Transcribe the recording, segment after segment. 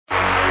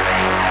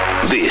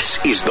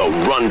This is The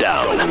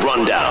Rundown.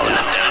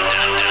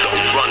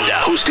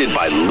 Hosted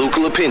by Luke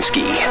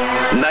Lapinski.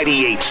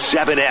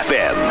 98.7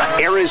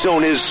 FM,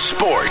 Arizona's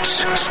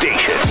sports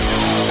station.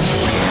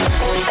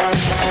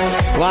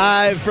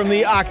 Live from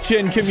the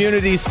Auction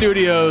Community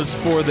Studios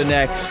for the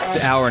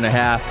next hour and a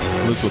half.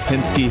 Luke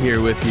Lapinski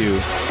here with you.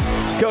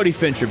 Cody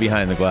Fincher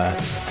behind the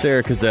glass.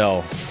 Sarah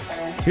Cazell.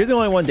 You're the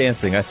only one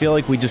dancing. I feel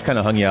like we just kind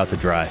of hung you out to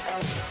dry.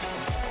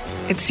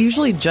 It's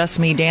usually just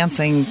me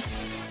dancing.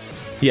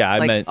 Yeah,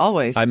 I meant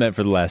always. I meant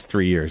for the last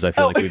 3 years. I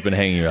feel like we've been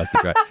hanging you out to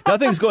dry.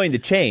 Nothing's going to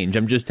change.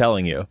 I'm just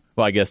telling you.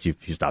 Well, I guess you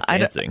stopped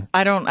dancing.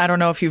 I don't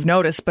know if you've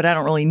noticed, but I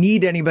don't really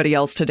need anybody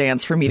else to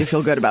dance for me to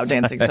feel good about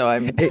dancing. So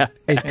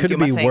it could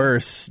be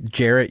worse.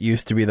 Jarrett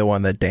used to be the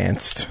one that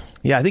danced.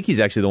 Yeah, I think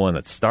he's actually the one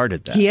that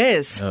started that. He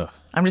is. Ugh.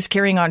 I'm just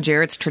carrying on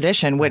Jarrett's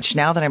tradition, which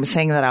now that I'm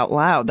saying that out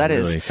loud, that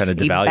really is kind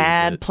of a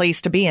bad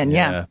place to be in.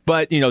 Yeah.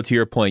 But, to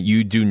your point,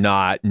 you do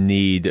not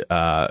need...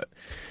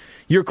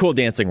 you're cool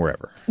dancing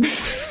wherever.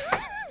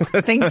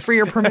 Thanks for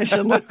your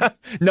permission.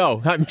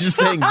 No, I'm just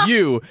saying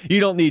you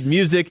don't need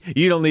music.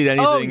 You don't need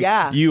anything. Oh,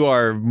 yeah. You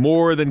are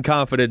more than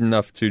confident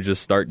enough to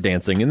just start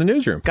dancing in the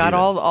newsroom. Got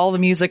all the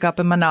music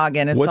up in my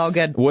noggin. It's all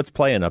good. What's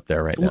playing up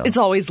there right now? It's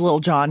always Lil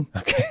Jon.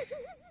 Okay.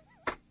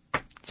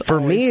 For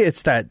me,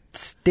 it's that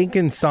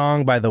stinking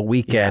song by The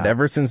Weeknd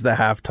ever since the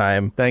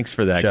halftime. Thanks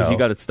for that, because you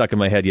got it stuck in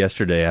my head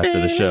yesterday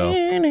after the show.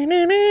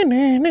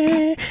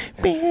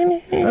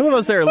 I love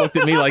how Sarah looked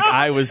at me like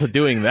I was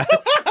doing that.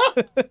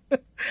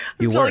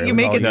 I'm telling you,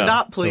 make it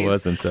stop, please. It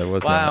wasn't.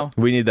 Wow. Not.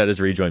 We need that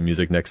as rejoin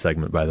music next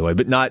segment, by the way.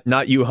 But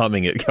not you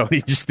humming it,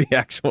 Cody, just the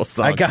actual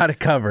song. I got it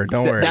covered.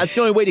 Don't worry. That's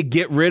the only way to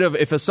get rid of...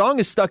 If a song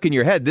is stuck in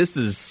your head, this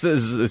is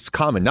it's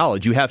common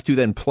knowledge. You have to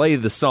then play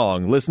the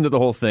song, listen to the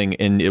whole thing,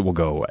 and it will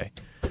go away.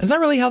 Is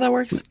that really how that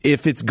works?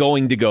 If it's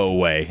going to go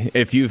away.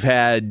 If you've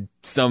had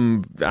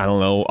some,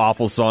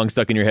 awful song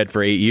stuck in your head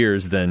for 8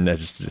 years, then at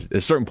a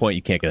certain point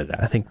you can't get it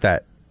out. I think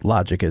that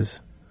logic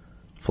is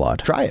flawed.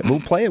 Try it. We'll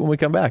play it when we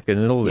come back,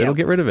 and it'll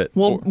get rid of it.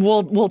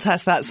 We'll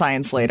test that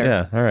science later.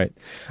 Yeah, all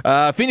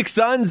right. Phoenix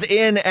Suns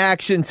in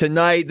action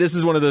tonight. This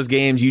is one of those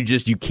games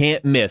you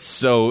can't miss.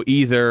 So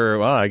either,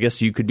 I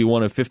guess you could be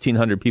one of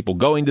 1,500 people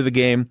going to the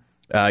game.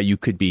 You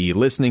could be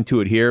listening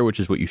to it here, which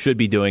is what you should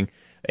be doing.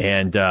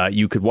 And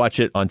you could watch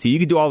it on TV. You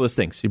could do all those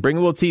things. You bring a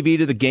little TV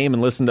to the game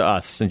and listen to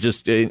us, and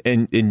just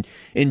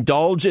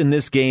indulge in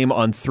this game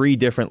on 3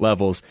 different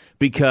levels,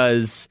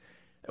 because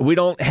we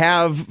don't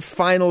have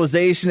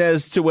finalization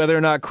as to whether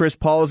or not Chris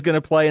Paul is going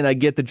to play, and I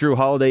get that Drew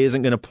Holiday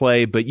isn't going to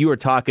play, but you are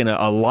talking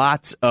a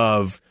lot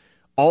of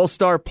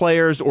all-star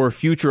players or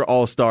future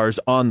all-stars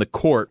on the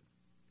court.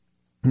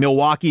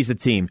 Milwaukee's a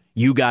team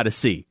you got to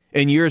see.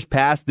 In years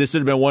past, this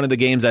would have been one of the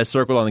games I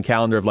circled on the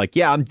calendar of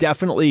I'm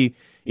definitely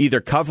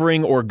either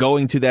covering or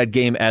going to that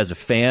game as a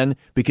fan,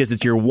 because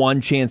it's your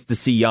one chance to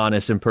see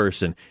Giannis in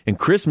person. And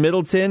Chris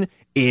Middleton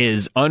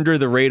is under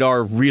the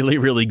radar really,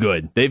 really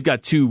good. They've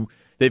got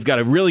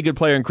a really good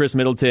player in Chris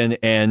Middleton,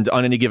 and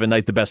on any given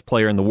night, the best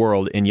player in the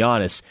world in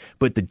Giannis.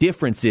 But the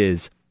difference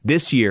is,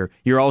 this year,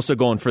 you're also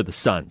going for the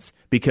Suns,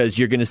 because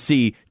you're going to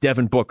see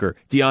Devin Booker,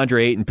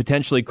 DeAndre Ayton,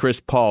 potentially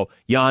Chris Paul,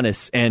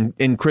 Giannis,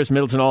 and Chris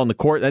Middleton all in the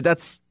court.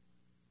 That's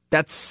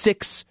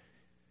 6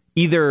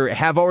 either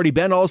have already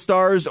been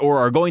All-Stars or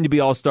are going to be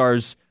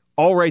All-Stars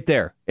all right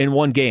there in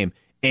one game.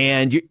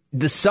 And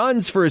the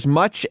Suns, for as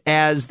much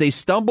as they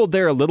stumbled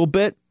there a little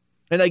bit,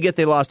 and I get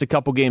they lost a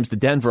couple games to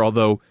Denver,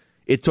 although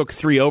it took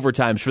 3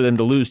 overtimes for them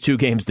to lose 2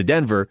 games to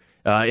Denver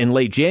in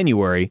late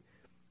January.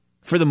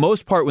 For the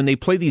most part, when they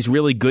play these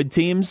really good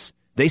teams,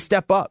 they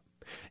step up.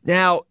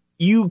 Now,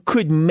 you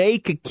could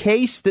make a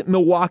case that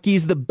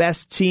Milwaukee's the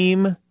best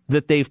team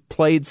that they've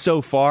played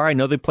so far. I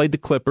know they played the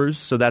Clippers,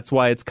 so that's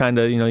why it's kind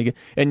of,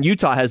 and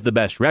Utah has the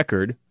best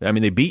record. I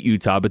mean, they beat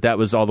Utah, but that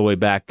was all the way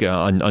back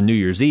on New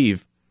Year's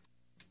Eve.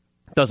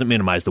 Doesn't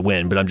minimize the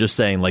win, but I'm just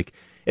saying,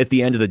 at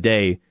the end of the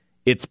day,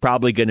 it's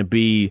probably going to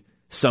be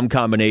some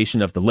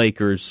combination of the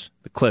Lakers,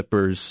 the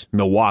Clippers,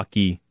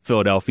 Milwaukee,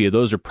 Philadelphia.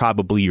 Those are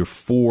probably your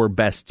 4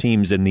 best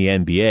teams in the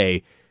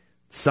NBA.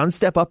 Suns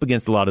step up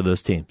against a lot of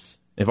those teams.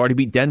 They've already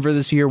beat Denver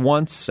this year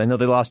once. I know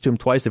they lost to them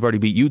twice. They've already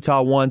beat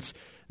Utah once.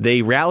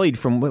 They rallied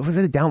from, what were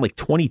they down,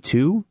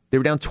 22? They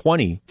were down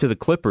 20 to the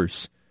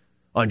Clippers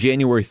on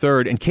January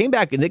 3rd and came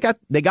back, and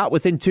they got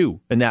within 2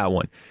 in that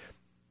one.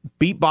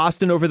 Beat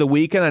Boston over the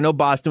weekend. I know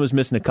Boston was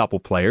missing a couple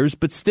players,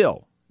 but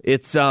still,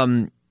 it's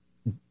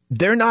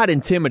they're not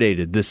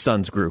intimidated, this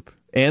Suns group,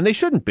 and they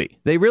shouldn't be.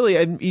 They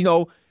really,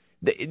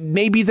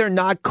 maybe they're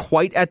not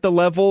quite at the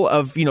level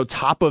of,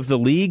 top of the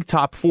league,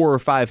 top 4 or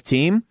 5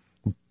 team,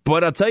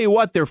 but I'll tell you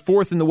what, they're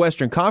 4th in the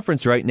Western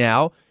Conference right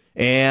now.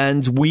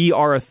 And we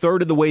are a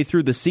third of the way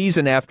through the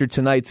season after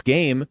tonight's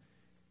game.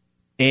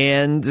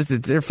 And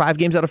they're 5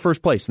 games out of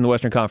first place in the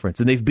Western Conference.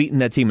 And they've beaten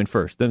that team in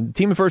first. The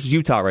team in first is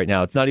Utah right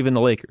now. It's not even the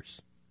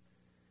Lakers.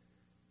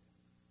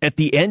 At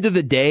the end of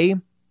the day,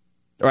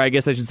 or I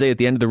guess I should say at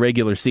the end of the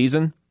regular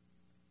season,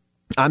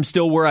 I'm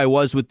still where I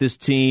was with this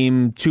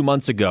team 2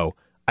 months ago.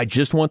 I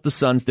just want the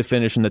Suns to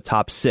finish in the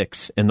top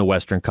 6 in the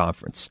Western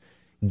Conference.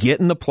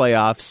 Get in the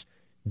playoffs.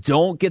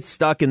 Don't get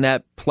stuck in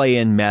that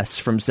play-in mess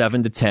from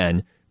 7 to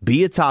 10.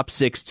 Be a top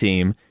 6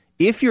 team.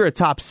 If you're a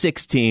top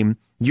 6 team,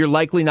 you're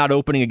likely not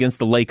opening against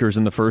the Lakers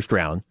in the first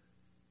round.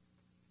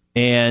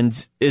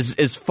 And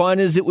as fun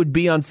as it would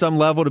be on some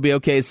level to be,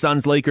 okay,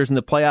 Suns, Lakers in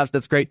the playoffs,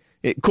 that's great.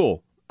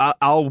 Cool.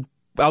 I'll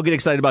get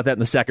excited about that in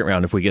the second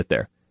round if we get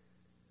there.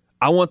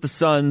 I want the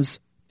Suns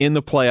in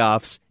the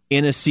playoffs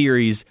in a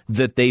series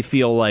that they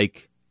feel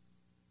like,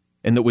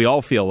 and that we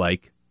all feel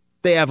like,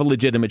 they have a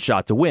legitimate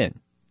shot to win.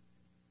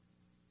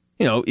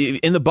 You know,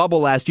 in the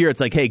bubble last year,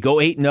 it's like, hey, go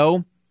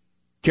 8-0.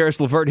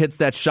 Karis LeVert hits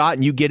that shot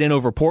and you get in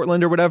over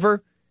Portland or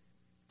whatever.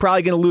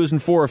 Probably going to lose in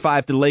 4 or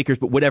 5 to the Lakers,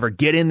 but whatever.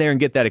 Get in there and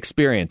get that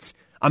experience.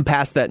 I'm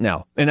past that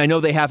now. And I know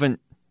they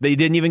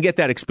didn't even get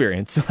that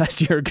experience last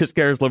year because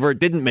Karis LeVert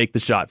didn't make the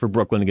shot for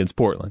Brooklyn against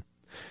Portland.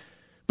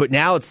 But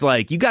now it's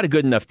like, you got a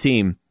good enough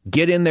team.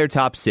 Get in their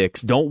top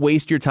 6. Don't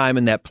waste your time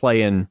in that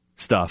play-in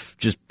stuff.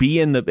 Just be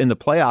in the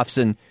playoffs.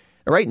 And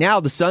right now,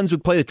 the Suns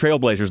would play the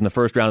Trailblazers in the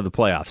first round of the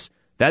playoffs.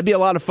 That'd be a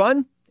lot of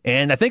fun.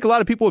 And I think a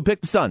lot of people would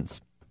pick the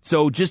Suns.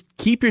 So just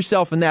keep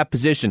yourself in that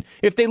position.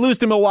 If they lose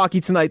to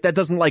Milwaukee tonight, that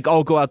doesn't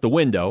all go out the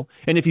window.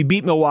 And if you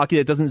beat Milwaukee,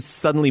 that doesn't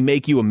suddenly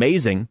make you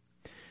amazing.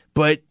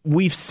 But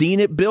we've seen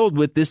it build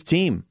with this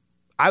team.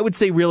 I would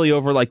say really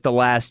over the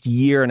last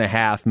year and a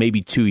half,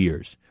 maybe 2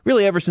 years.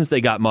 Really ever since they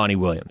got Monty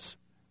Williams.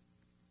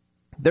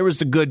 There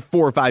was a good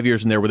 4 or 5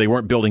 years in there where they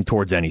weren't building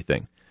towards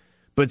anything.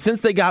 But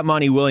since they got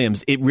Monty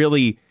Williams, it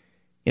really,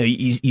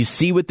 you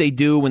see what they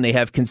do when they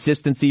have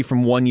consistency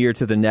from one year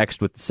to the next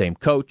with the same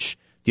coach.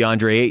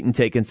 DeAndre Ayton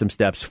taking some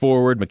steps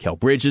forward. Mikal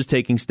Bridges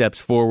taking steps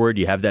forward.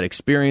 You have that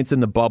experience in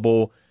the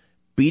bubble.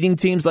 Beating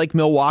teams like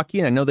Milwaukee,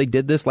 and I know they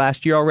did this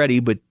last year already,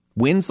 but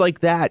wins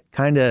like that,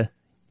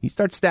 you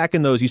start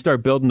stacking those, you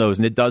start building those,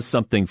 and it does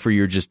something for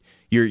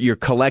your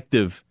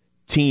collective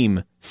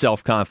team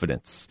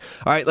self-confidence.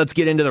 All right, let's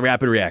get into the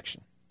Rapid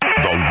Reaction.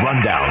 The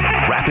Rundown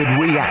Rapid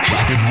Reaction.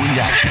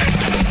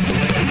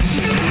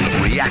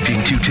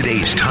 Reacting to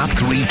today's top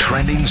 3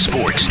 trending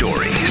sports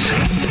stories.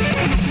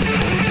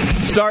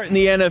 Start in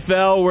the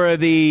NFL, where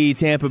the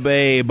Tampa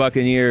Bay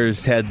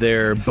Buccaneers had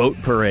their boat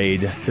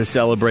parade to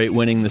celebrate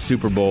winning the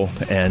Super Bowl.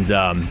 And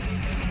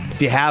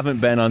if you haven't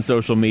been on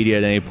social media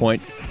at any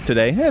point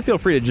today, feel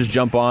free to just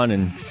jump on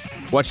and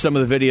watch some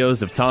of the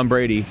videos of Tom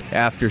Brady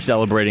after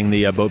celebrating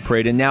the boat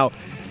parade. And now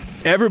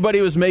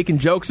everybody was making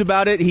jokes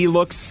about it. He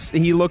looks a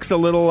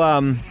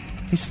little,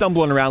 he's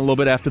stumbling around a little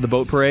bit after the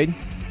boat parade.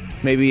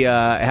 Maybe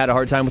had a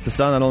hard time with the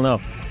sun. I don't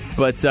know.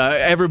 But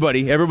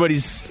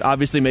everybody's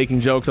obviously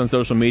making jokes on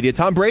social media.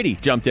 Tom Brady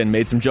jumped in,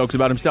 made some jokes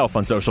about himself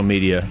on social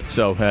media.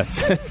 So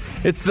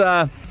it's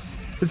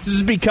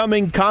just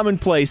becoming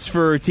commonplace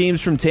for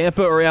teams from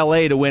Tampa or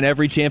LA to win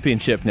every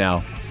championship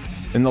now.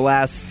 In the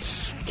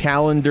last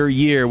calendar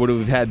year,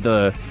 we've had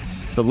the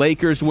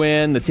Lakers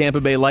win, the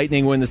Tampa Bay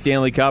Lightning win the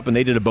Stanley Cup, and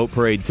they did a boat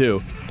parade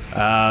too.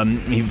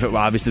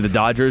 Obviously the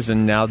Dodgers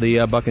and now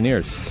the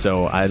Buccaneers.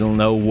 So I don't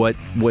know what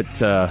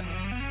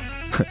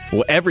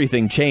well,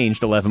 everything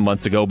changed 11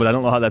 months ago, but I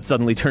don't know how that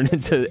suddenly turned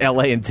into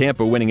LA and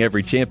Tampa winning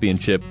every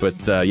championship. But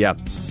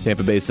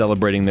Tampa Bay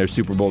celebrating their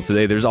Super Bowl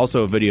today. There's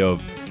also a video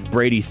of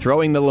Brady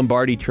throwing the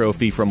Lombardi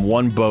Trophy from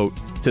one boat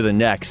to the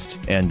next,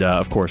 and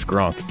of course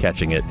Gronk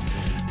catching it.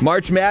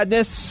 March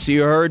Madness,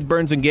 you heard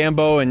Burns and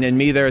Gambo and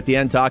me there at the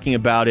end talking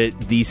about it.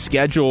 The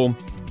schedule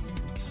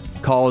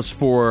calls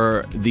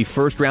for the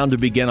first round to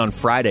begin on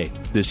Friday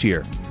this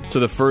year.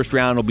 So the first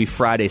round will be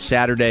Friday,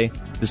 Saturday.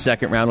 The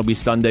second round will be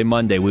Sunday,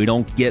 Monday. We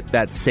don't get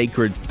that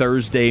sacred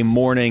Thursday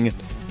morning.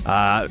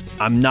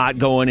 I'm not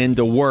going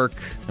into work.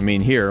 I mean,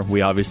 here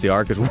we obviously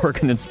are because we're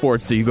working in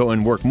sports, so you go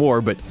and work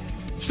more. But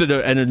just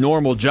at a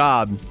normal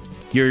job,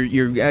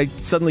 I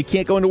suddenly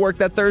can't go into work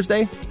that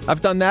Thursday.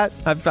 I've done that.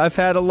 I've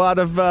had a lot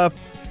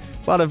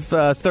of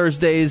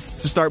Thursdays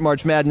to start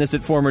March Madness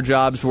at former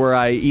jobs where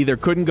I either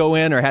couldn't go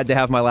in or had to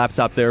have my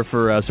laptop there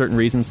for certain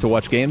reasons to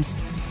watch games.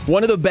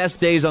 One of the best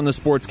days on the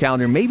sports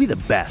calendar, maybe the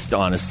best,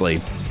 honestly.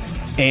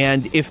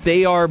 And if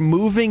they are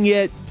moving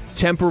it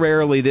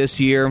temporarily this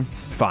year,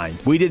 fine.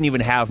 We didn't even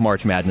have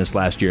March Madness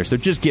last year, so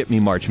just get me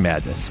March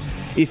Madness.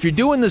 If you're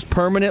doing this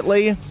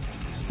permanently,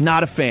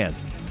 not a fan.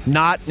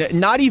 Not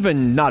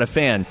even not a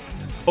fan.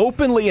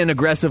 Openly and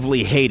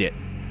aggressively hate it.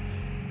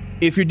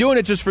 If you're doing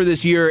it just for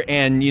this year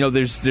and,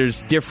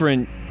 there's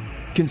different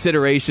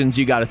considerations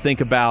you got to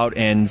think about,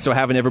 and so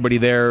having everybody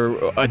there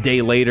a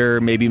day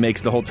later maybe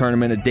makes the whole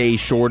tournament a day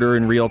shorter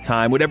in real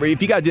time, whatever.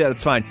 If you got to do that,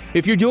 that's fine.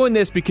 If you're doing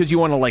this because you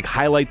want to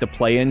highlight the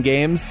play-in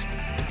games,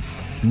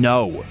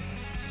 no.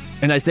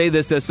 And I say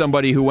this as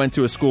somebody who went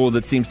to a school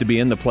that seems to be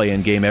in the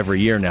play-in game every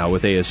year now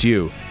with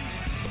ASU.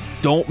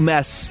 Don't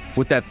mess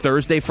with that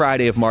Thursday,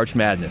 Friday of March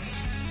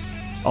Madness.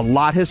 A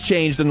lot has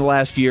changed in the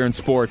last year in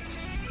sports.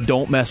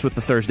 Don't mess with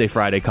the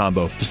Thursday-Friday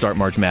combo to start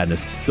March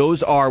Madness. We're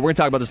going to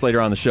talk about this later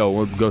on the show.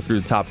 We'll go through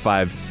the top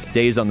 5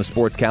 days on the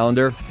sports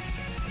calendar.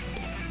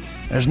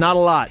 There's not a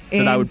lot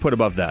that I would put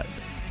above that.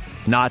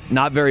 Not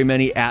very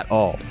many at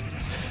all.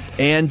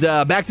 And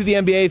back to the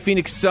NBA,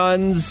 Phoenix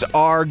Suns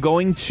are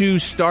going to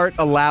start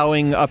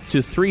allowing up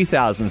to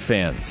 3,000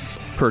 fans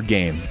per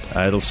game.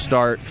 It'll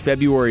start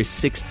February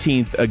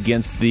 16th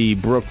against the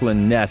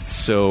Brooklyn Nets,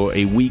 so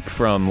a week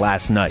from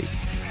last night.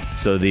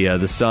 So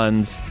the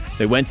Suns,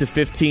 they went to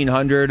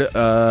 1,500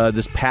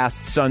 this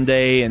past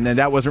Sunday, and then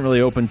that wasn't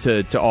really open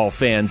to all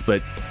fans,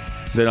 but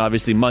then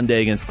obviously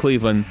Monday against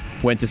Cleveland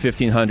went to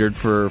 1,500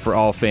 for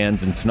all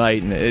fans, and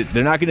tonight, and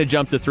they're not going to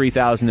jump to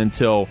 3,000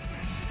 until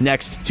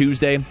next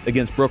Tuesday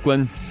against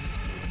Brooklyn,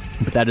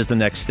 but that is the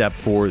next step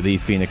for the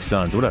Phoenix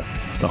Suns. What a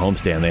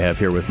homestand they have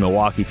here with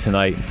Milwaukee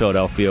tonight,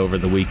 Philadelphia over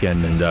the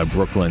weekend, and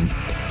Brooklyn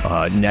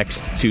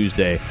next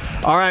Tuesday.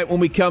 All right, when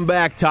we come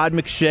back, Todd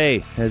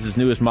McShay has his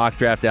newest mock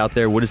draft out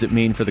there. What does it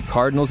mean for the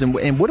Cardinals,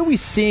 and what are we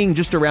seeing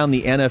just around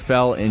the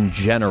NFL in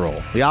general?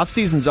 The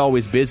offseason's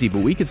always busy,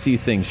 but we could see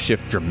things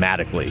shift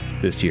dramatically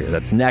this year.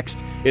 That's next.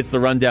 It's The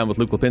Rundown with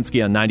Luke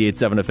Lapinski on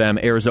 98.7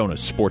 FM, Arizona's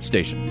sports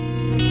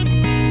station.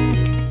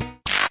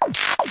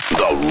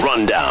 The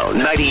Rundown,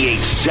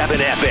 98.7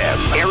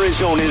 FM,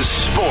 Arizona's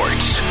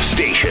sports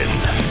station.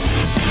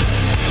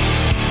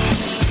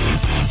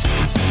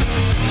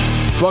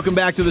 Welcome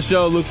back to the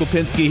show. Luke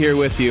Lapinski here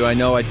with you. I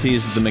know I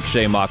teased the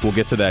McShay mock. We'll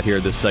get to that here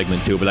this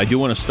segment too, but I do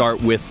want to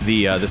start with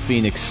the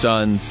Phoenix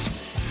Suns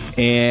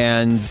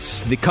and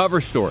the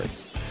cover story.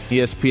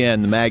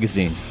 ESPN, the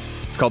magazine.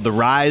 It's called The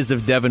Rise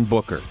of Devin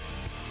Booker.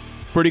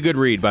 Pretty good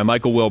read by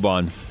Michael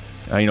Wilbon.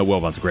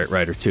 Wilbon's a great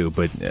writer too,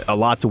 but a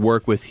lot to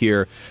work with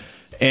here.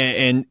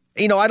 And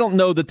I don't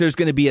know that there's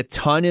going to be a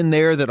ton in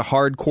there that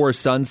hardcore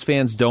Suns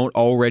fans don't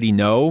already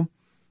know,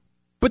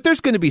 but there's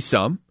going to be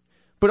some.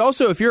 But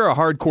also, if you're a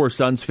hardcore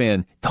Suns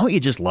fan, don't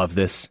you just love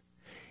this?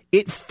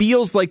 It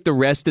feels like the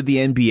rest of the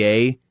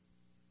NBA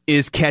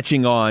is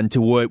catching on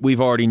to what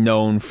we've already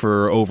known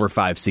for over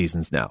 5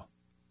 seasons now.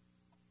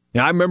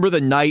 Now, I remember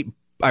the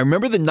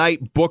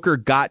night Booker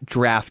got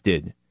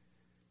drafted,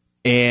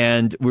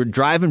 and we're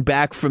driving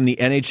back from the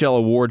NHL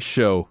awards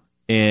show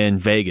in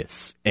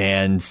Vegas,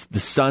 and the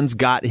Suns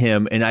got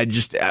him, and I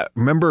just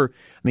remember,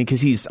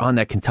 because he's on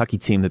that Kentucky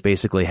team that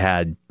basically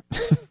had,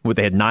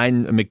 they had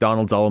 9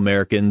 McDonald's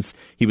All-Americans.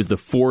 He was the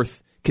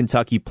 4th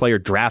Kentucky player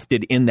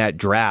drafted in that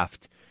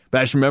draft.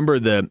 But I just remember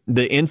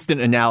the instant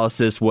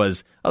analysis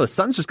was, the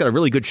Suns just got a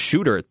really good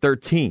shooter at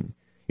 13.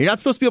 You're not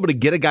supposed to be able to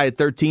get a guy at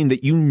 13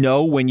 that you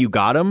know when you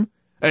got him.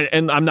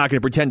 And I'm not going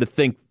to pretend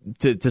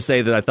to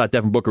say that I thought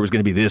Devin Booker was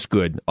going to be this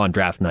good on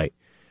draft night.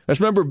 I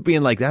just remember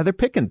being like, they're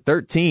picking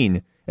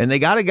 13, and they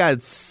got a guy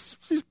that's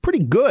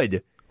pretty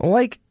good.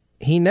 Like,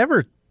 he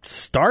never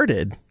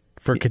started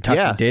for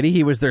Kentucky, did he?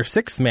 He was their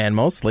 6th man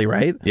mostly,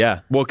 right?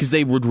 Yeah. Well, because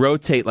they would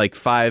rotate like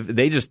 5.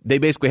 They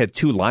basically had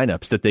 2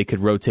 lineups that they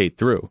could rotate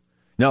through.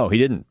 No, he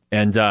didn't.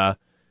 And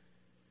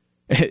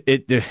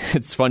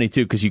it's funny,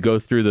 too, because you go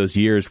through those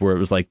years where it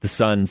was like the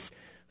Suns,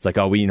 it's like,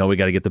 we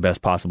got to get the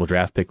best possible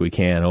draft pick we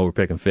can. We're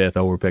picking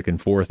 5th. We're picking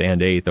 4th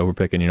and 8th. We're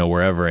picking,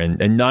 wherever.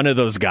 And none of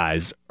those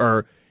guys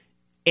are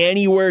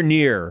anywhere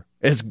near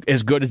as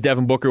good as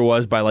Devin Booker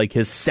was by like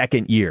his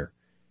 2nd year,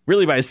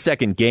 really by his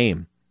 2nd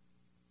game.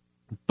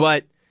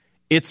 But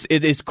it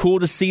is cool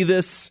to see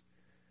this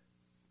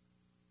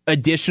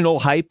additional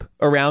hype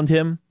around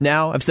him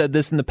now. I've said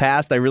this in the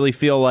past. I really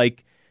feel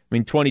like,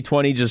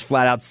 2020 just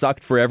flat out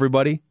sucked for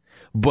everybody.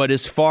 But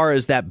as far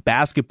as that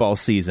basketball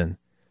season,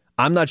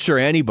 I'm not sure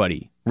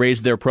anybody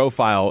raised their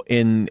profile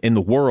in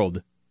the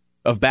world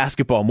of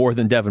basketball more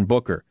than Devin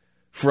Booker.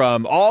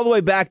 From all the way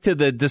back to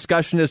the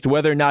discussion as to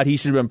whether or not he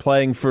should have been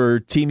playing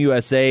for Team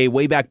USA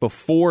way back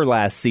before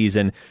last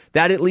season,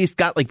 that at least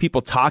got like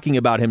people talking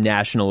about him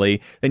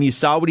nationally. Then you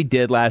saw what he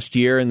did last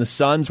year, and the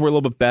Suns were a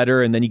little bit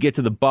better. And then you get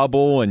to the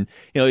bubble, and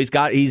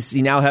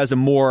he now has a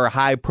more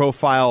high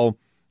profile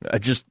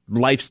just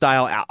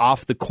lifestyle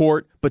off the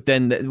court. But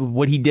then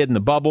what he did in the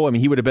bubble,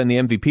 he would have been the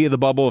MVP of the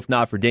bubble if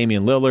not for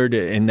Damian Lillard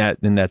in that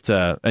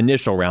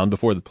initial round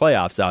before the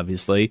playoffs,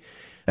 obviously.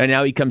 And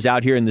now he comes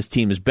out here and this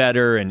team is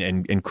better,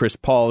 and Chris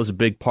Paul is a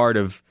big part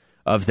of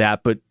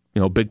that. But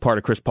a big part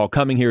of Chris Paul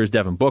coming here is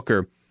Devin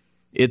Booker.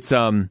 It's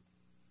like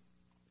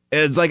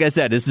I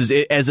said, this is,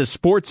 as a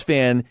sports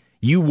fan,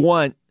 you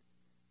want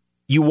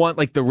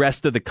like the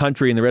rest of the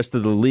country and the rest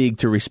of the league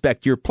to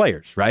respect your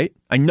players, right?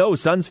 I know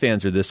Suns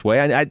fans are this way.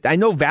 I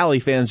know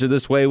Valley fans are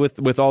this way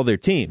with all their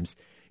teams.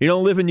 You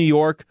don't live in New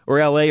York or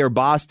LA or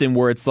Boston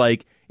where it's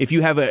like if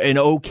you have an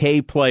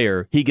okay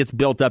player, he gets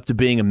built up to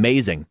being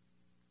amazing.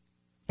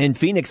 In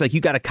Phoenix, like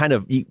you got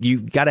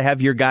to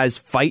have your guys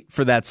fight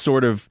for that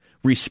sort of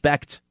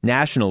respect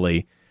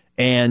nationally.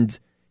 And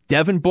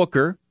Devin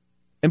Booker,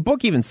 and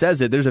Book even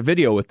says it. There's a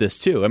video with this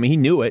too. He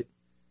knew it.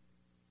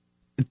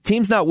 The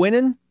team's not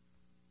winning.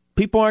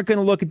 People aren't going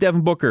to look at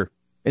Devin Booker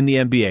in the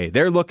NBA.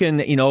 They're looking,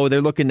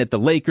 they're looking at the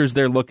Lakers.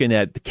 They're looking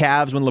at the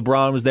Cavs when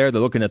LeBron was there.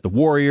 They're looking at the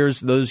Warriors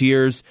those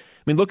years.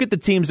 Look at the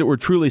teams that were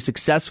truly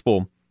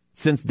successful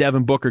since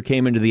Devin Booker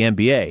came into the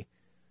NBA.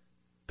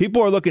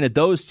 People are looking at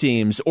those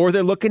teams, or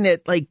they're looking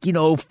at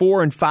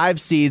 4 and 5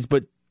 seeds,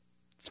 but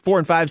 4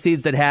 and 5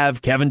 seeds that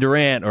have Kevin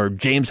Durant or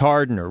James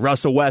Harden or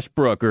Russell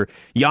Westbrook or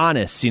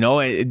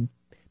Giannis.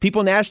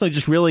 People nationally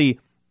just really,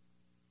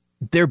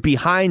 they're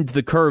behind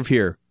the curve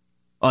here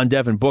on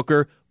Devin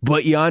Booker.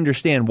 but you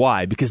understand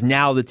why, because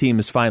now the team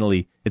is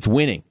finally, it's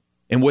winning.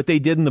 And what they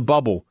did in the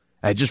bubble,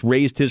 I just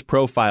raised his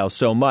profile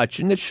so much,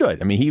 and it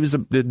should. I mean, he was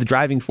the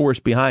driving force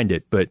behind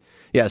it. But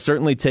yeah,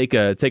 certainly take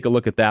a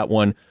look at that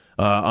one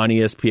on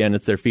ESPN.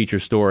 It's their feature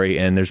story,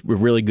 and there's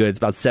really good. It's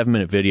about a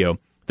 7-minute video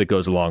that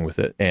goes along with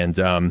it. And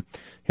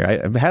here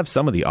I have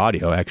some of the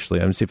audio actually.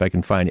 I'm gonna see if I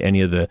can find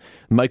any of the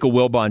Michael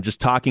Wilbon just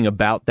talking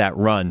about that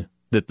run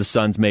that the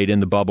Suns made in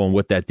the bubble and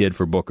what that did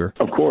for Booker.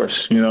 Of course,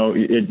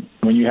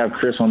 when you have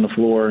Chris on the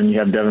floor and you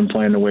have Devin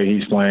playing the way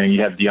he's playing,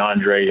 you have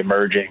DeAndre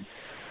emerging.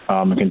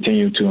 And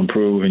continue to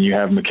improve, and you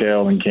have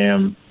Mikal and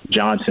Cam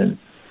Johnson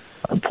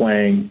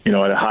playing, at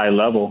a high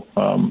level.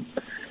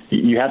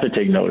 You have to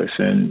take notice,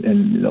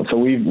 and so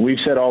we've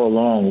said all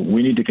along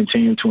we need to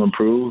continue to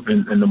improve,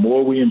 and the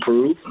more we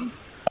improve,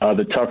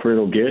 the tougher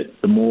it'll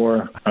get. The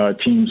more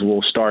teams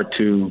will start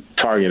to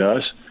target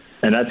us,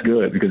 and that's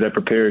good because that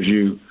prepares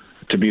you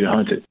to be the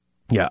hunted.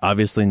 Yeah,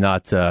 obviously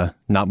not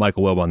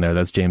Michael Wilbon there.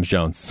 That's James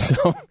Jones.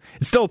 So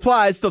it still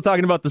applies, still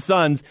talking about the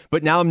Suns,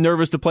 but now I'm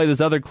nervous to play this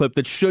other clip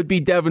that should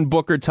be Devin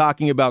Booker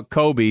talking about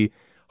Kobe.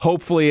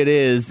 Hopefully it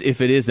is. If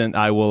it isn't,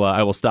 I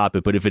will stop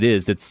it. But if it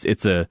is,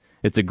 it's a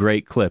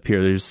great clip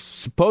here. There's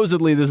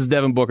supposedly this is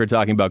Devin Booker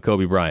talking about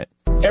Kobe Bryant.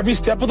 Every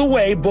step of the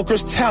way,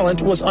 Booker's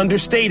talent was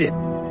understated,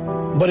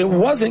 but it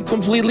wasn't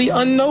completely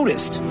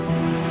unnoticed,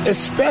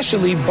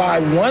 especially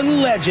by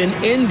one legend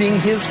ending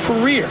his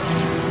career.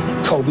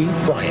 Kobe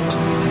Bryant.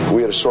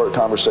 We had a short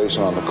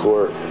conversation on the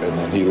court, and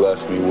then he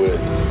left me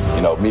with,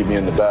 meet me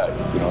in the back.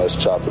 Let's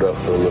chop it up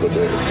for a little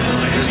bit.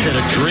 I just had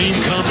a dream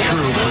come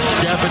true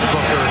for Devin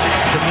Booker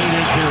to meet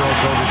his hero,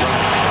 Kobe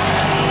Bryant.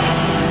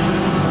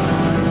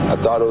 I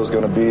thought it was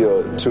going to be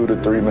a 2 to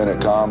 3 minute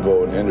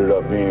convo, and ended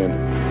up being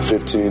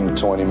 15 to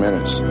 20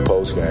 minutes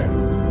post game.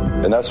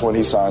 And that's when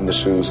he signed the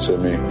shoes to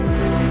me.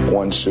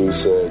 One shoe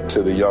said,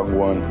 "To the young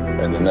one,"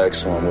 and the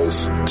next one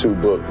was, "To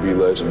Book, be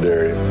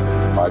legendary."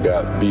 I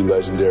got "Be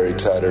Legendary"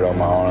 tatted on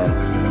my arm.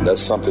 And that's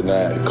something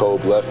that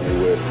Kobe left me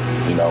with,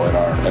 in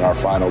our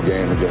final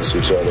game against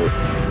each other.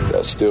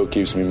 That still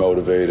keeps me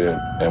motivated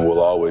and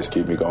will always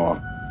keep me going.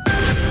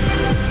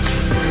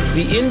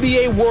 The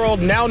NBA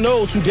world now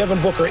knows who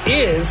Devin Booker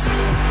is.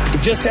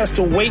 It just has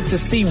to wait to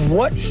see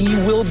what he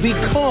will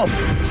become.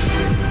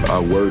 I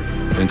worked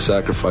and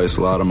sacrificed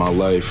a lot of my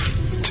life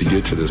to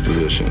get to this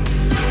position.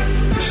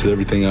 This is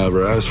everything I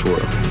ever asked for.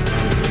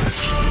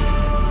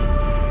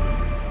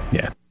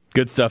 Yeah,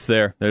 good stuff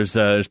there. There's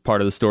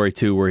part of the story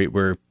too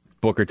where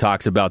Booker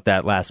talks about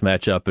that last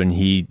matchup, and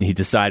he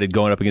decided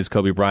going up against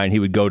Kobe Bryant he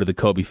would go to the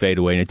Kobe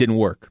fadeaway, and it didn't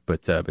work.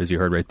 But as you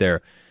heard right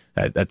there,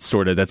 that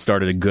started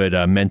a good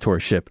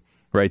mentorship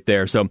right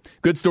there. So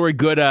good story,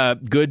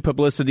 good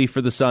publicity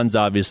for the Suns.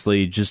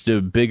 Obviously, just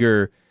a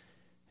bigger.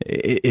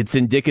 It's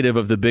indicative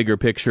of the bigger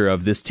picture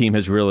of this team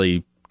has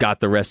really got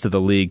the rest of the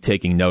league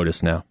taking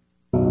notice now.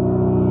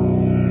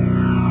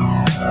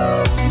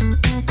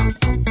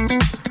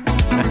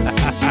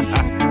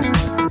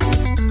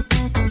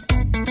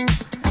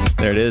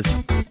 There it is.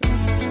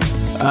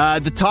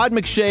 The Todd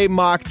McShay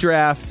mock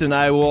draft, and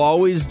I will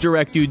always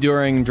direct you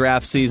during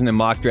draft season and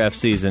mock draft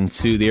season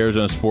to the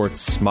Arizona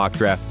Sports mock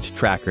draft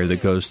tracker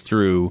that goes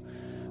through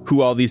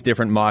who all these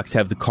different mocks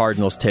have the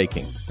Cardinals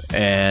taking.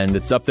 And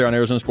it's up there on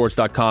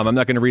ArizonaSports.com. I'm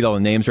not going to read all the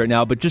names right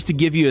now, but just to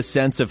give you a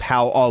sense of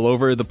how all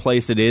over the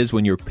place it is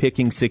when you're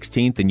picking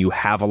 16th and you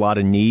have a lot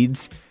of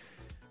needs.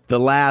 The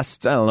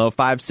last,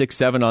 5, 6,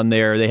 7 on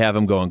there, they have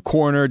them going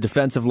corner,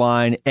 defensive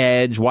line,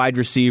 edge, wide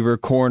receiver,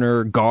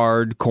 corner,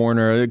 guard,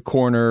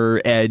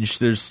 corner, edge.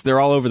 They're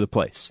all over the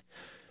place.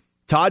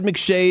 Todd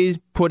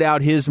McShay put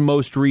out his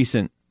most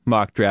recent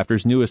mock draft, or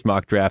his newest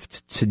mock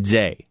draft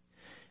today.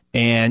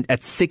 And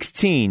at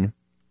 16,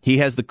 he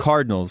has the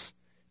Cardinals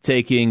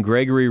taking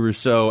Gregory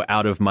Rousseau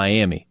out of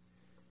Miami.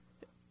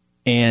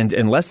 And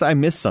unless I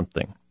miss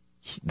something,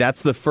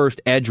 that's the first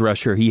edge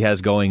rusher he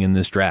has going in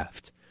this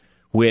draft,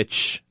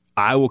 which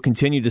I will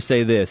continue to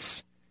say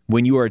this.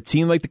 When you are a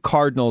team like the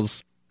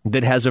Cardinals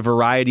that has a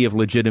variety of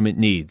legitimate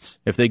needs,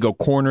 if they go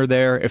corner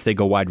there, if they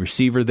go wide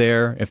receiver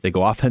there, if they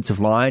go offensive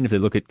line, if they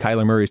look at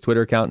Kyler Murray's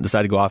Twitter account and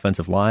decide to go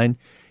offensive line,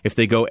 if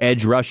they go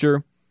edge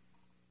rusher,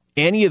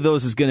 any of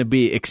those is going to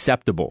be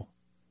acceptable.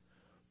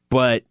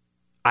 But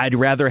I'd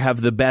rather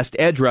have the best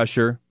edge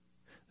rusher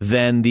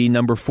than the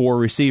number 4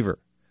 receiver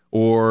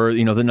or,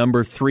 the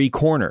number 3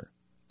 corner.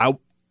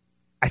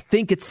 I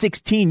think at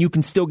 16, you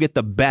can still get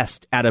the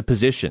best at a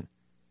position.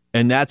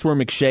 And that's where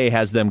McShay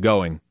has them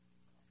going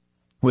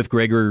with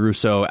Gregory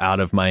Rousseau out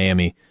of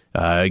Miami,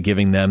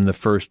 giving them the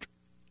first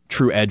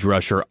true edge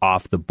rusher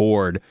off the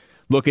board.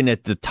 Looking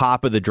at the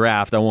top of the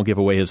draft, I won't give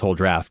away his whole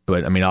draft,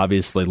 but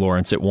obviously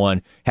Lawrence at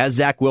 1, has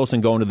Zach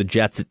Wilson going to the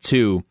Jets at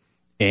 2.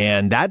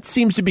 And that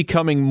seems to be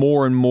becoming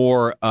more and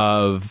more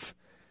of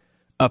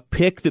a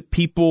pick that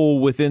people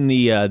within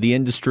the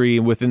industry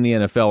and within the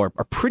NFL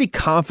are pretty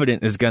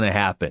confident is going to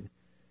happen.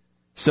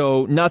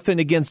 So nothing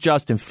against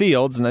Justin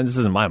Fields, and this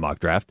isn't my mock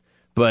draft,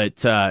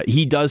 but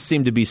he does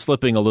seem to be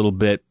slipping a little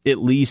bit, at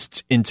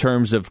least in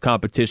terms of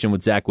competition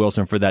with Zach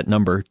Wilson for that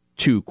number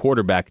 2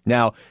 quarterback.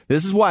 Now,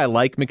 this is why I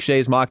like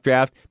McShay's mock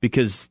draft,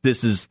 because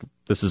this is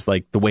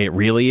like the way it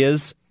really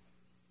is.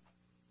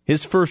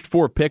 His first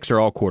 4 picks are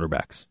all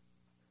quarterbacks.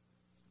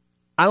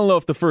 I don't know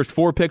if the first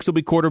 4 picks will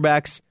be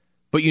quarterbacks,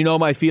 but you know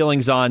my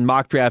feelings on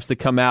mock drafts that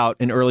come out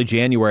in early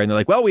January, and they're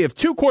like, well, we have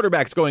 2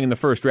 quarterbacks going in the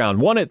first round,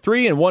 one at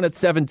 3 and one at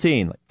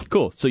 17. Like,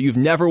 cool. So you've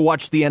never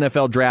watched the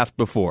NFL draft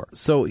before.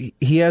 So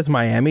he has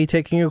Miami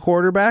taking a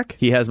quarterback?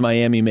 He has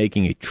Miami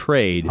making a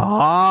trade. With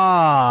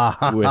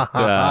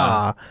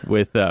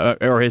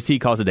or as he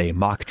calls it, a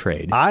mock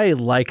trade. I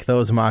like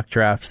those mock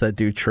drafts that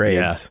do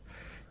trades. Yeah.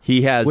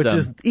 He has, which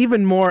is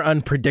even more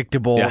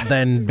unpredictable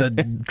than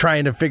the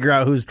trying to figure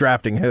out who's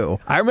drafting who.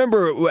 I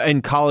remember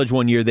in college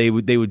one year they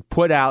would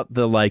put out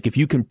the, like, if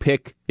you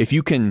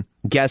can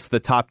guess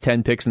the top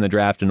 10 picks in the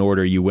draft in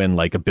order, you win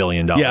like $1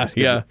 billion.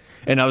 Yeah.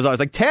 And I was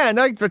always like 10.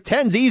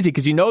 10's easy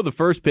because you know the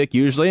first pick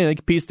usually, and they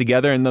can piece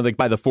together. And then like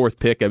by the 4th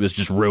pick, I was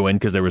just ruined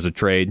because there was a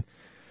trade.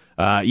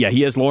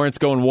 He has Lawrence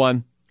going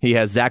 1. He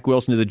has Zach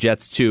Wilson to the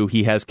Jets 2.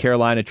 He has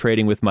Carolina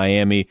trading with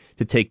Miami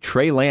to take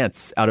Trey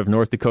Lance out of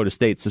North Dakota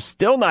State. So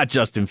still not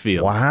Justin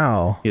Fields.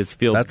 Wow. His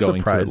Fields That's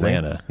going surprising. to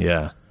Atlanta.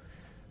 Yeah.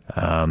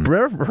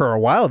 For a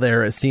while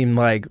there, it seemed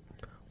like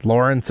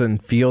Lawrence and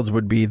Fields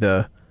would be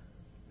the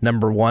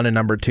number 1 and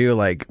number 2,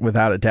 like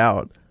without a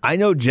doubt. I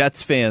know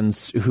Jets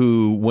fans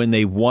who, when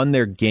they won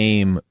their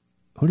game,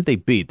 who did they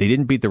beat? They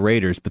didn't beat the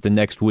Raiders, but the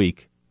next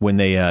week when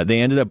they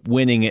ended up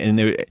winning,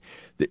 and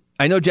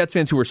I know Jets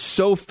fans who were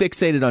so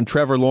fixated on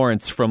Trevor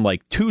Lawrence from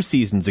like 2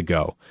 seasons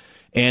ago,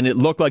 and it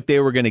looked like they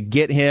were going to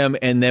get him,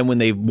 and then when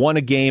they won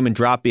a game and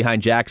dropped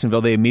behind Jacksonville,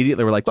 they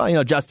immediately were like,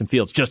 well, Justin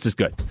Fields just as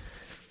good.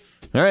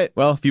 All right,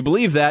 well, if you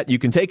believe that, you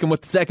can take him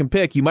with the 2nd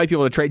pick. You might be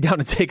able to trade down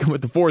and take him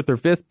with the 4th or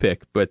 5th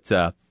pick, but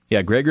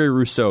Gregory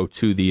Rousseau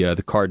to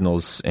the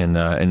Cardinals and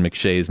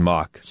McShay's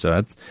mock. So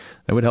that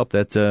would help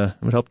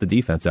the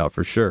defense out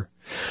for sure.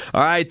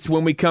 All right,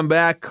 when we come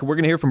back, we're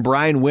going to hear from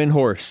Brian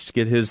Windhorst,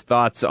 get his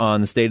thoughts on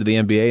the state of the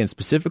NBA and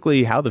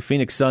specifically how the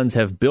Phoenix Suns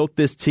have built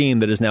this team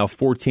that is now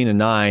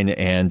 14-9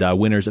 and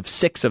winners of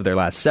 6 of their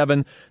last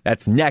 7.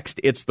 That's next.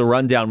 It's The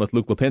Rundown with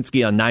Luke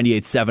Lapinski on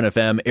 98.7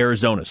 FM,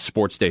 Arizona's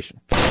sports station.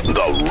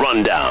 The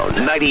Rundown,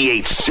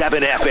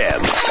 98.7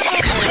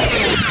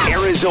 FM,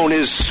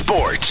 Arizona's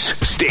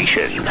sports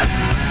station.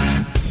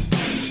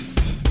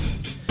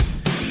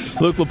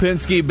 Luke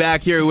Lapinski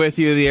back here with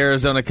you. The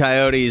Arizona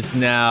Coyotes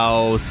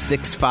now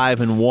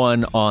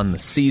 6-5-1 on the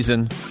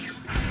season.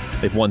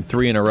 They've won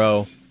 3 in a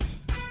row,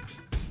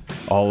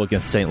 all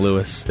against St.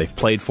 Louis. They've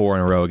played 4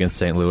 in a row against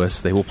St.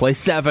 Louis. They will play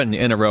 7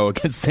 in a row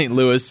against St.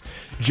 Louis.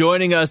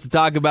 Joining us to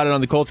talk about it on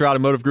the Coulter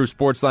Automotive Group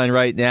Sports Line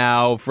right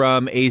now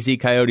from AZ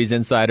Coyotes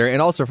Insider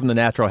and also from the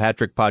Natural Hat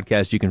Trick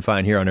podcast you can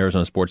find here on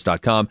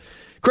ArizonaSports.com,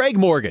 Craig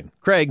Morgan.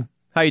 Craig,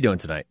 how you doing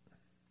tonight?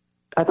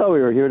 I thought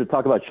we were here to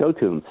talk about show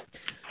tunes.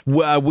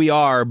 We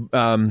are.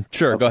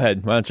 Sure, go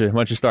ahead. Why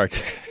don't you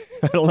start?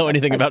 I don't know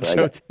anything about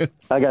show tunes.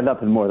 I got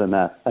nothing more than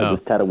that. I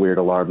just had a weird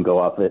alarm go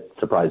off. It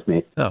surprised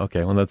me. Oh,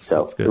 okay. Well, that's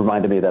good. It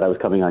reminded me that I was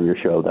coming on your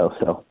show, though.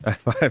 So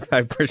I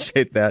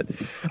appreciate that.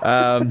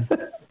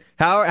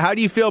 How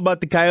do you feel about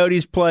the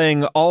Coyotes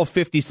playing all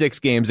 56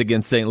 games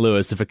against St.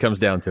 Louis if it comes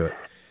down to it?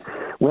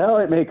 Well,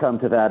 it may come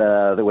to that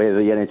the way the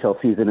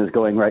NHL season is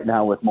going right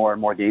now with more and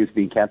more games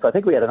being canceled. I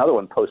think we had another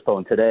one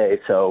postponed today,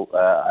 so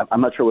I'm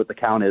not sure what the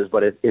count is,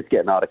 but it's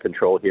getting out of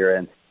control here.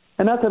 And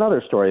that's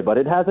another story, but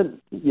it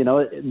hasn't,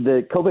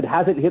 the COVID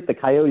hasn't hit the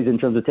Coyotes in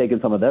terms of taking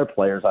some of their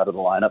players out of the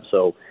lineup,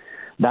 so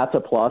that's a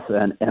plus.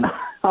 And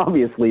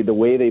obviously the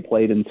way they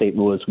played in St.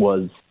 Louis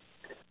was,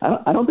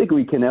 I don't think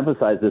we can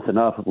emphasize this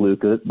enough,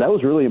 Luke. That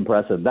was really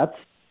impressive. That's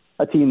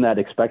a team that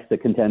expects to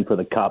contend for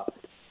the Cup.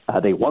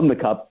 They won the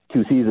Cup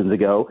 2 seasons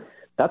ago.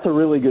 That's a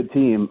really good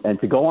team,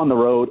 and to go on the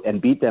road and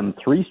beat them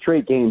 3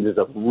 straight games is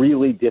a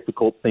really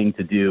difficult thing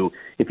to do.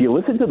 If you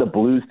listen to the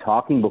Blues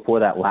talking before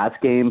that last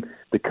game,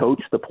 the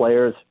coach, the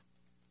players,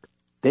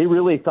 they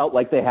really felt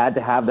like they had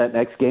to have that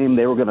next game.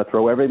 They were going to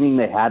throw everything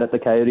they had at the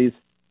Coyotes,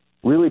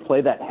 really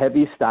play that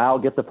heavy style,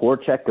 get the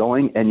forecheck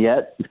going, and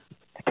yet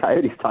the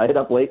Coyotes tie it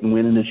up late and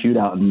win in the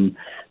shootout, and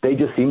they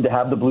just seem to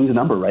have the Blues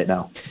number right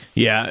now.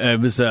 Yeah, it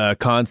was a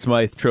Conn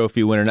Smythe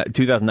Trophy winner,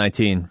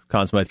 2019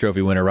 Conn Smythe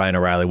Trophy winner Ryan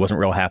O'Reilly wasn't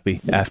real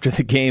happy after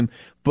the game.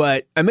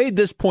 But I made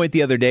this point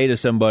the other day to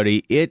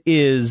somebody. It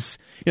is,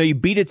 you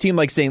beat a team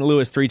like St.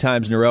 Louis 3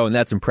 times in a row, and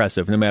that's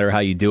impressive no matter how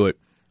you do it.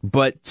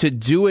 But to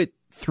do it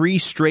 3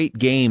 straight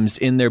games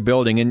in their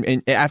building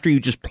and after you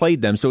just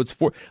played them. So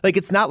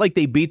it's not like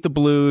they beat the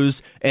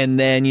Blues and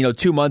then,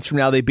 2 months from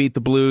now they beat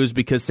the Blues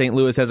because St.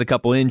 Louis has a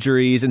couple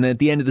injuries. And then at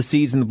the end of the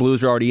season, the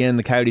Blues are already in.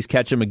 The Coyotes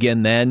catch them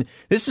again then.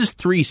 This is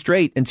 3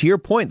 straight. And to your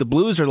point, the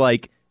Blues are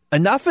like,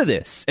 enough of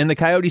this. And the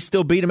Coyotes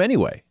still beat them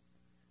anyway.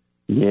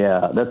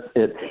 Yeah, that's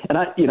it. And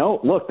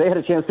look, they had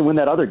a chance to win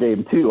that other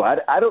game too.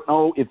 I don't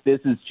know if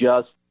this is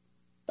just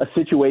a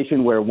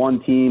situation where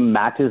one team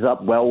matches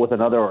up well with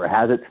another or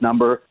has its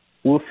number.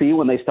 We'll see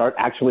when they start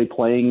actually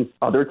playing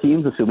other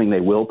teams, assuming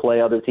they will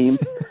play other teams.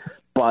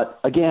 But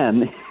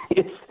again,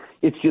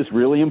 it's just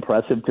really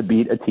impressive to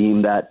beat a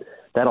team that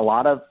a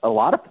lot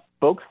of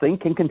folks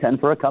think can contend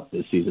for a cup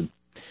this season.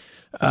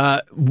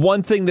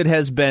 One thing that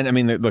has been, I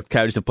mean, look,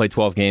 Coyotes have played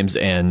 12 games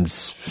and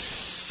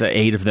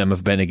 8 of them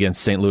have been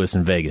against St. Louis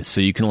and Vegas,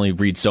 so you can only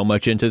read so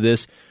much into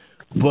this.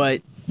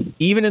 But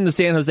even in the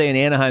San Jose and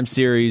Anaheim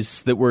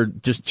series that were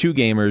just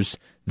 2-gamers,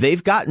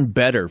 they've gotten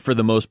better for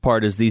the most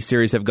part as these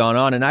series have gone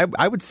on. And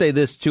I would say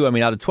this, too. I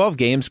mean, out of 12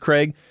 games,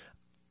 Craig,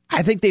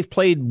 I think they've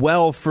played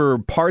well for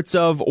parts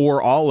of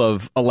or all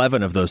of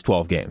 11 of those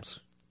 12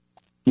 games.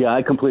 Yeah,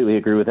 I completely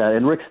agree with that.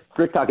 And Rick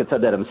Tocchet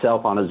said that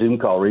himself on a Zoom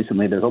call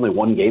recently. There's only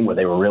one game where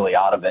they were really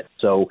out of it.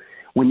 So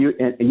when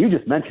and you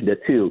just mentioned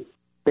it, too,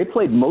 they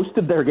played most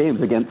of their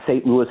games against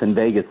St. Louis and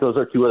Vegas. Those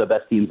are 2 of the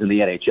best teams in the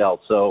NHL.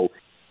 So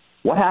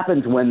what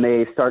happens when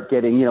they start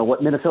getting,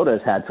 what Minnesota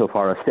has had so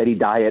far, a steady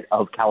diet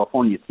of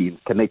California teams?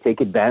 Can they take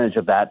advantage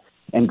of that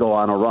and go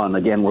on a run?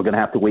 Again, we're going to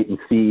have to wait and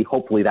see.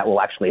 Hopefully that will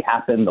actually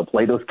happen. They'll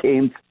play those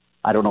games.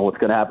 I don't know what's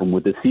going to happen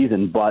with this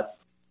season, but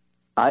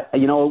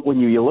when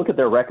you look at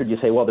their record, you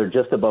say, well, they're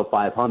just above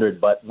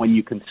 500. But when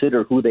you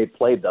consider who they've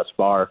played thus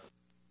far,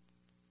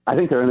 I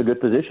think they're in a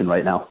good position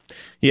right now.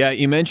 Yeah,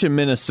 you mentioned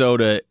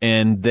Minnesota,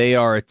 and they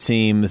are a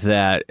team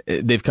that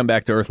they've come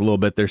back to earth a little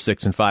bit. They're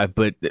 6-5,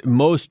 but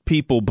most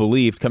people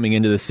believed coming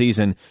into the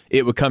season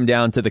it would come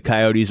down to the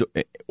Coyotes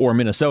or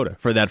Minnesota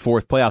for that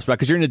 4th playoff spot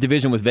because you're in a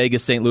division with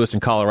Vegas, St. Louis,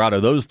 and Colorado.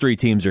 Those 3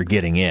 teams are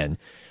getting in.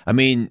 I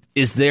mean,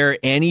 is there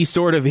any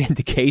sort of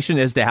indication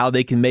as to how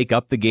they can make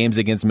up the games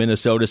against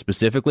Minnesota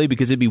specifically?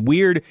 Because it'd be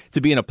weird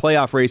to be in a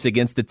playoff race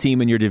against a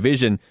team in your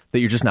division that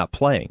you're just not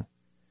playing.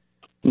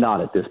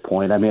 Not at this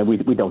point. I mean,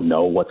 we don't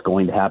know what's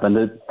going to happen.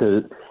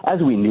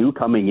 As we knew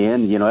coming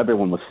in,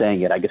 everyone was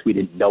saying it. I guess we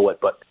didn't know it,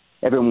 but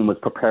everyone was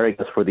preparing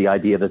us for the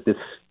idea that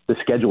the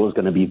schedule is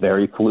going to be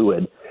very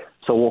fluid.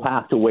 So we'll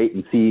have to wait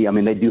and see. I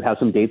mean, they do have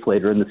some dates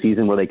later in the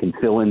season where they can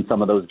fill in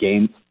some of those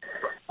games.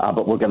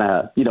 But we're going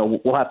to,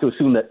 we'll have to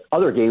assume that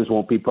other games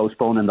won't be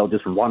postponed and they'll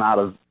just run out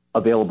of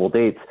available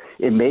dates.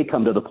 It may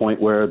come to the point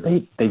where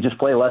they just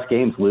play less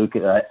games, Luke,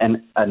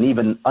 and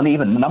an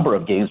uneven number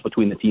of games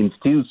between the teams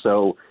too.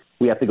 So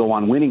we have to go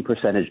on winning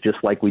percentage just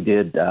like we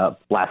did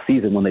last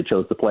season when they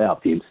chose the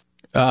playoff teams.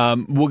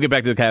 We'll get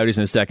back to the Coyotes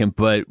in a second,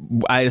 but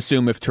I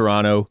assume if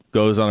Toronto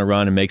goes on a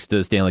run and makes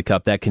the Stanley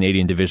Cup, that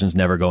Canadian division's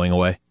never going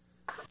away.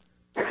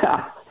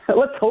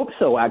 Let's hope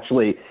so,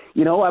 actually.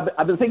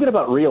 I've been thinking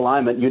about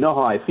realignment. You know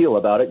how I feel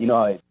about it. You know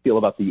how I feel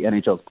about the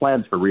NHL's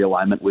plans for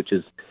realignment, which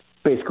is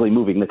basically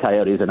moving the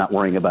Coyotes and not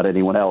worrying about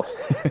anyone else.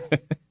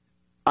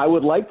 I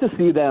would like to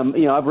see them,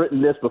 I've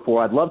written this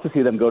before, I'd love to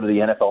see them go to the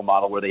NFL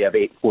model where they have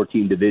 8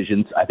 14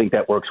 divisions. I think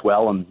that works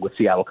well, and with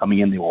Seattle coming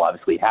in, they will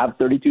obviously have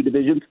 32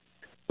 divisions.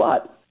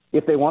 But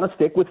if they want to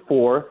stick with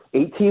 4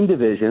 18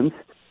 divisions,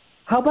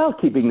 how about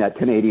keeping that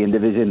Canadian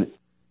division,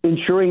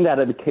 ensuring that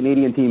a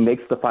Canadian team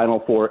makes the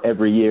Final Four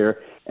every year,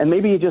 and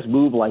maybe you just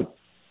move like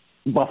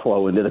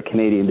Buffalo into the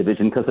Canadian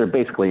division because they're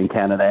basically in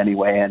Canada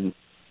anyway, and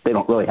they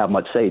don't really have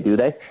much say, do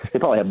they? They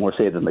probably have more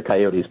say than the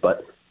Coyotes,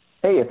 but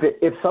hey,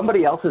 if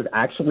somebody else is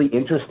actually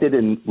interested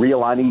in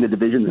realigning the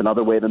divisions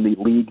another way than the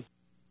league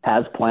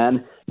has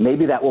planned,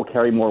 maybe that will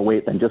carry more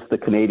weight than just the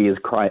Coyotes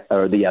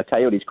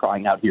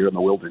crying out here in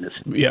the wilderness.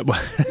 Yeah,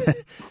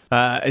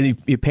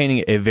 you're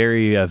painting a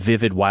very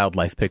vivid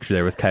wildlife picture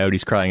there with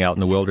Coyotes crying out in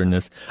the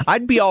wilderness.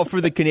 I'd be all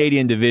for the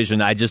Canadian division.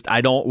 I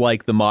don't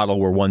like the model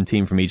where one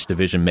team from each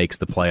division makes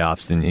the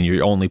playoffs and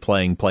you're only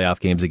playing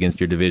playoff games against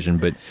your division.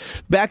 But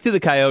back to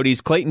the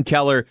Coyotes, Clayton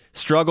Keller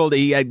struggled.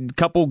 He had a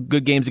couple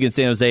good games against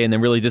San Jose and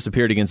then really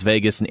disappeared against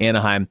Vegas and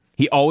Anaheim.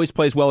 He always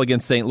plays well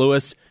against St.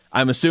 Louis.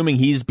 I'm assuming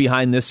he's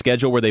behind this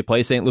schedule where they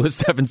play St. Louis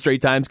 7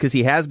 straight times because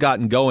he has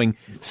gotten going.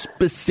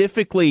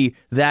 Specifically,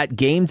 that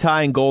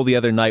game-tying goal the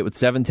other night with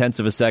 0.7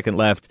 of a second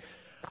left.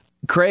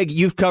 Craig,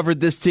 you've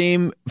covered this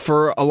team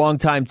for a long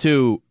time,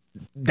 too.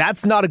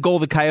 That's not a goal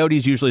the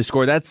Coyotes usually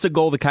score. That's a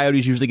goal the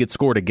Coyotes usually get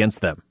scored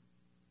against them.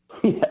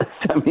 Yes,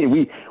 I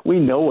mean, we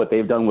know what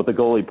they've done with the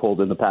goalie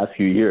pulled in the past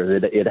few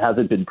years. It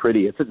hasn't been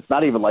pretty. It's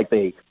not even like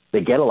they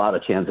get a lot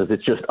of chances.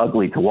 It's just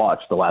ugly to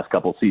watch the last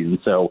couple seasons.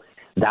 So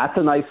that's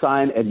a nice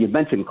sign. And you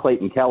mentioned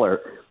Clayton Keller.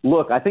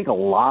 Look, I think a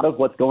lot of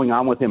what's going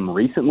on with him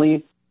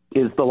recently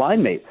is the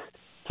line mates.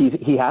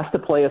 He has to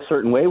play a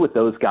certain way with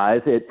those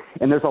guys.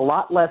 And there's a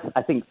lot less,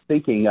 I think,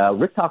 thinking.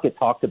 Rick Tocchet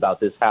talked about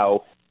this,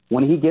 how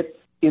when he gets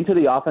into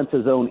the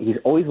offensive zone, he's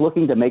always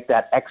looking to make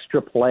that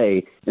extra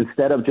play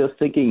instead of just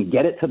thinking,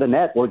 get it to the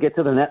net or get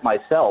to the net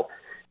myself.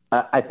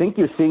 I think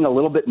you're seeing a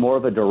little bit more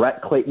of a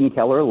direct Clayton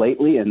Keller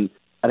lately. And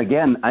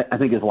again, I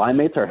think his line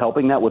mates are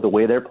helping that with the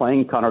way they're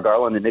playing, Connor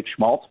Garland and Nick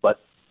Schmaltz. But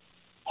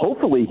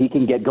hopefully he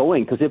can get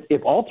going, because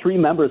if all 3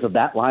 members of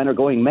that line are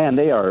going, man,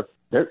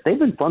 they've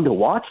been fun to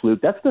watch, Luke.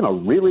 That's been a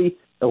really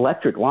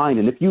electric line.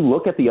 And if you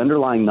look at the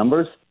underlying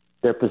numbers,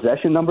 their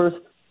possession numbers,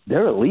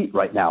 they're elite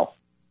right now.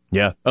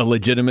 Yeah, a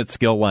legitimate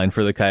skill line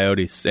for the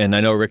Coyotes. And I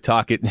know Rick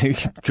Tocchet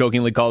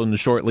jokingly called them the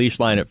short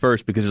leash line at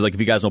first because he's like, if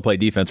you guys don't play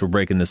defense, we're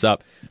breaking this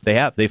up. They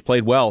have. They've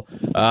played well.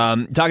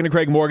 Talking to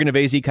Craig Morgan of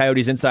AZ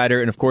Coyotes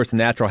Insider and, of course, the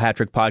Natural Hat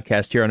Trick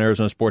podcast here on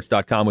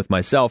ArizonaSports.com with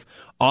myself.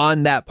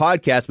 On that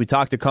podcast, we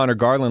talked to Connor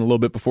Garland a little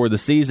bit before the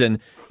season.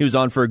 He was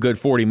on for a good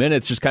 40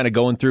 minutes just kind of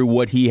going through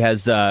what he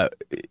has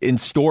in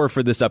store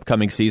for this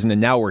upcoming season. And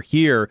now we're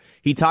here.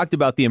 He talked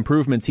about the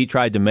improvements he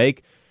tried to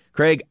make.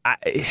 Craig,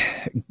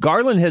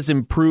 Garland has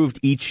improved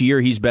each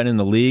year he's been in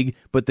the league,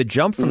 but the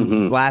jump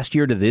from last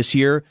year to this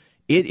year,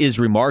 it is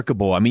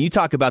remarkable. I mean, you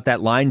talk about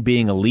that line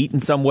being elite in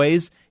some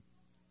ways.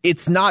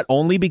 It's not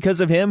only because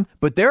of him,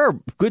 but there are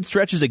good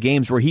stretches of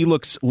games where he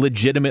looks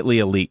legitimately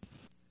elite.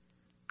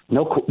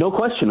 No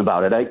question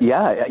about it.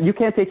 You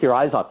can't take your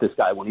eyes off this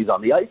guy when he's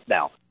on the ice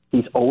now.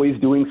 He's always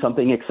doing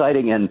something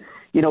exciting. And,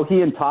 you know, he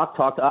and talked.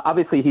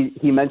 Obviously,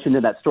 he mentioned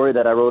in that story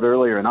that I wrote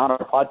earlier and on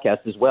our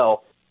podcast as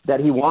well, that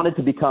he wanted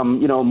to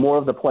become, you know, more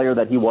of the player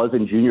that he was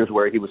in juniors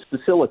where he was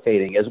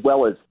facilitating as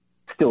well as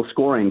still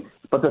scoring.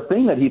 But the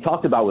thing that he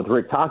talked about with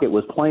Rick Tocchet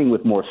was playing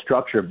with more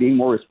structure, being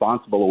more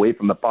responsible away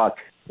from the puck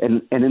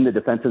and in the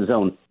defensive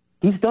zone.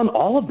 He's done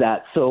all of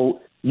that.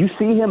 So you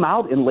see him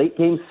out in late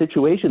game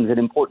situations and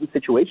important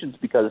situations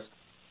because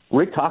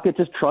Rick Tocchet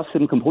just trusts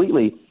him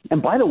completely.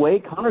 And by the way,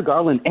 Connor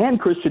Garland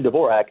and Christian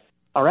Dvorak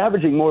are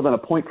averaging more than a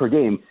point per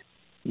game.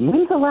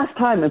 When's the last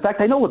time? In fact,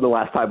 I know what the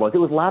last time was. It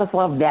was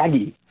Ladislav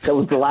Nagy. That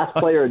was the last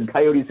player in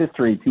Coyotes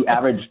history to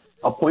average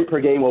a point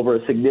per game over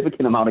a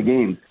significant amount of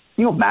games.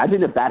 Can you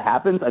imagine if that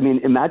happens? I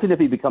mean, imagine if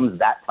he becomes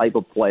that type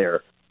of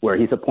player where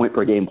he's a point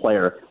per game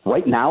player.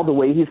 Right now, the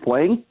way he's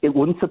playing, it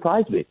wouldn't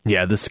surprise me.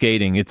 Yeah, the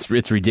skating, it's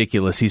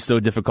ridiculous. He's so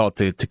difficult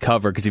to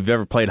cover because if you've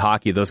ever played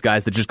hockey, those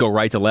guys that just go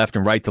right to left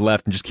and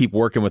just keep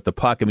working with the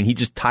puck. I mean, he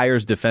just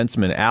tires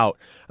defensemen out.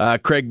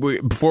 Craig,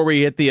 before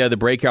we hit the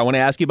break here, I want to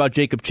ask you about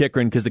Jacob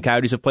Chychrun because the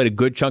Coyotes have played a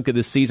good chunk of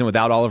this season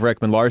without Oliver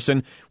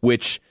Ekman-Larsson,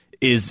 which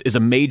is a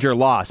major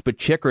loss. But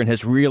Chychrun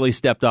has really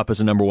stepped up as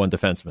a number one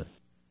defenseman.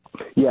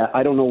 Yeah,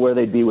 I don't know where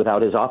they'd be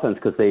without his offense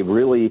because they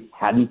really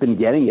hadn't been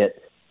getting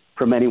it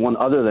from anyone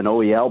other than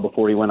OEL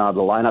before he went out of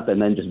the lineup,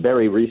 and then just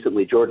very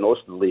recently Jordan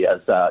Osterley has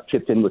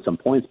chipped in with some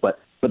points, but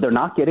they're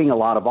not getting a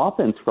lot of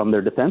offense from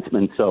their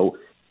defensemen, so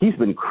he's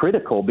been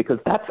critical because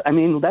that's the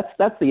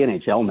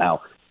NHL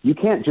now. You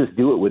can't just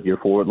do it with your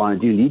forward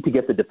lines. You need to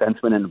get the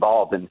defensemen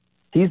involved, and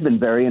he's been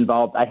very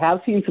involved. I have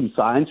seen some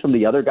signs from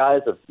the other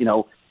guys of, you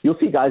know, you'll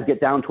see guys get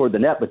down toward the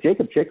net, but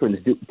Jacob Chychrun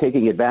is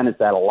taking advantage of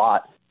that a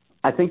lot.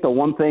 I think the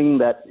one thing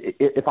that,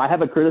 if I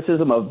have a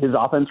criticism of his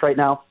offense right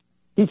now,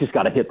 he's just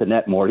got to hit the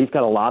net more. He's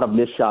got a lot of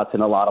missed shots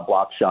and a lot of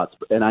blocked shots,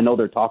 and I know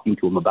they're talking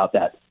to him about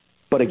that.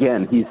 But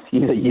again, he's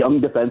a young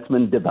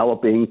defenseman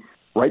developing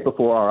right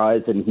before our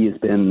eyes, and he's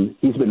been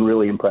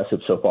really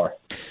impressive so far.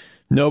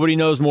 Nobody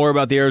knows more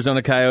about the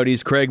Arizona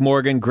Coyotes. Craig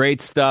Morgan,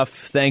 great stuff.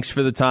 Thanks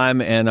for the time,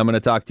 and I'm going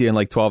to talk to you in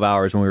like 12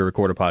 hours when we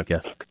record a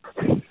podcast.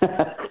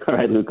 All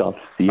right, Luke, I'll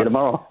see you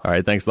tomorrow. All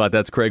right, thanks a lot.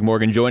 That's Craig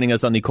Morgan joining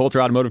us on the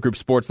Coulter Automotive Group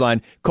Sports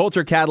Line.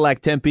 Coulter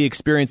Cadillac Tempe,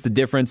 experience the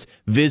difference.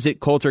 Visit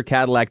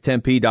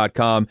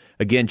CoulterCadillacTempe.com.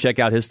 Again, check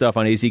out his stuff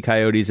on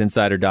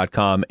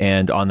azcoyotesinsider.com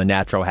and on the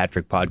Natural Hat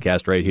Trick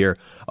podcast right here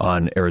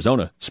on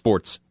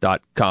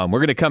ArizonaSports.com. We're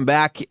going to come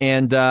back,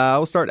 and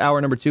we'll start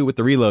hour number 2 with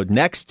the reload.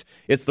 Next,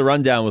 it's The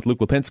Rundown with Luke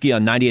Lapinski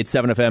on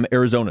 98.7 FM,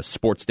 Arizona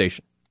Sports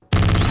Station.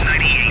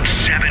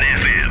 98.7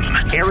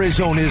 FM,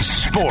 Arizona's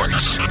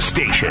sports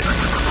station.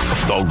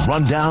 The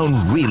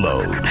Rundown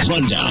Reload.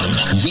 Rundown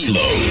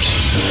Reload.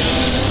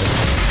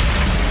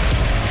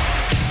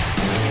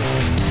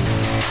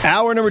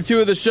 Hour number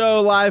 2 of the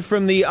show, live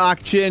from the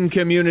Ak-Chin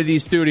Community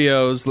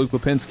Studios. Luke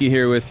Lapinski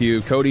here with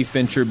you. Cody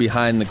Fincher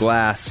behind the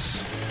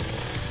glass.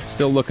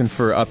 Still looking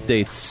for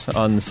updates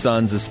on the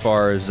Suns as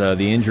far as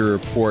the injury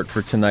report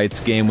for tonight's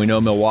game. We know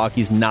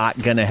Milwaukee's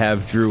not going to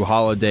have Drew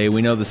Holiday.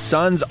 We know the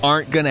Suns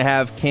aren't going to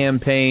have Cam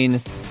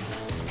Payne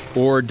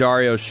or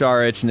Dario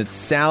Saric, and it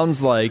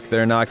sounds like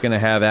they're not going to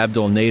have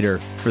Abdel Nader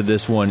for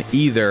this one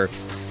either.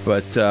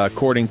 But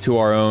according to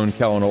our own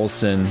Kellen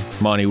Olson,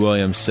 Monty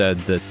Williams said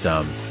that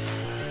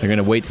they're going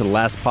to wait to the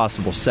last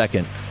possible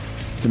second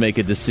to make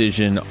a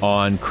decision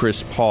on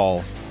Chris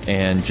Paul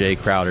and Jay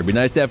Crowder. It'd be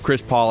nice to have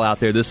Chris Paul out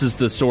there. This is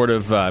the sort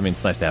of,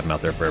 it's nice to have him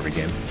out there for every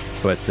game.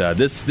 But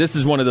this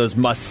is one of those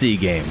must-see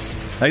games.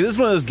 Like, this is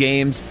one of those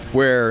games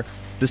where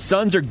the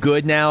Suns are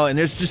good now, and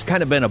there's just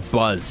kind of been a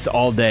buzz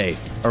all day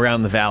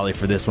around the Valley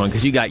for this one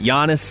because you got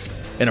Giannis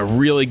and a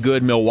really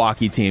good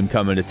Milwaukee team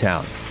coming to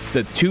town.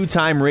 The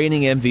 2-time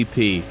reigning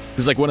MVP,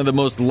 who's like one of the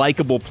most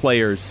likable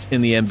players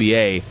in the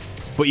NBA,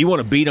 but you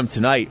want to beat him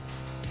tonight,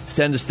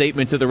 send a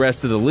statement to the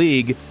rest of the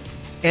league,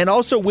 and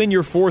also win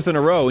your 4th in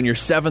a row and your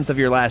 7th of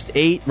your last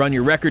 8, run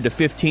your record to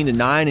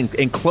 15-9,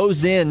 and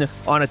close in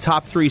on a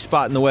top 3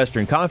 spot in the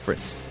Western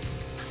Conference.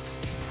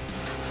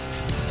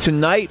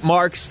 Tonight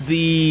marks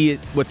the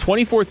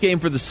 24th game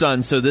for the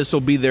Suns, so this will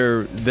be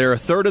their a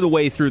third of the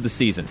way through the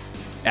season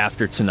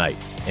after tonight.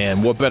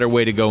 And what better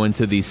way to go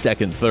into the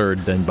second third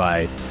than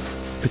by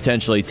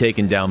potentially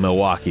taking down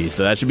Milwaukee.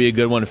 So that should be a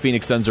good one at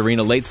Phoenix Suns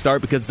Arena. Late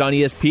start because it's on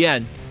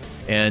ESPN.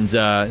 And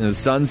the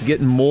Suns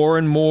getting more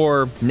and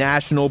more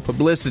national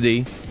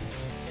publicity.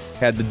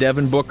 Had the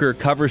Devin Booker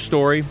cover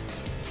story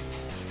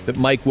that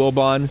Mike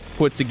Wilbon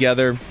put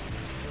together.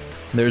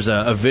 There's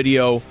a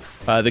video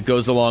that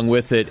goes along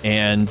with it.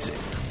 And,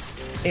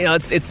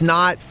 it's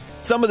not...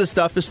 Some of the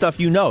stuff is stuff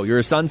you know. You're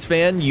a Suns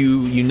fan.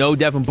 You know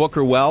Devin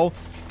Booker well.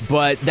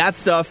 But that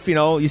stuff,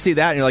 you see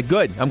that and you're like,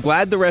 good. I'm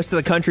glad the rest of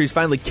the country is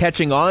finally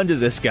catching on to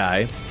this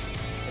guy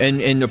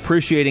and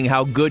appreciating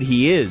how good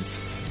he is.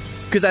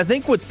 Because I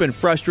think what's been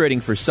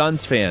frustrating for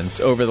Suns fans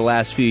over the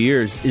last few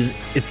years is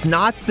it's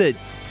not that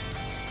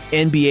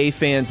NBA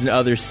fans in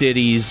other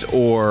cities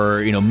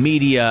or,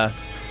 media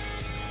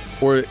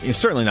or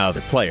certainly not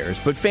other players,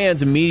 but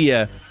fans and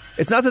media,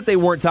 it's not that they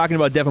weren't talking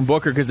about Devin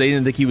Booker because they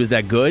didn't think he was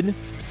that good.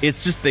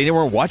 It's just they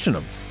weren't watching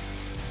him.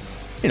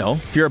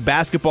 If you're a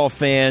basketball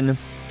fan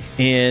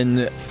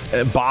in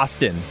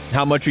Boston,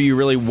 how much are you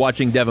really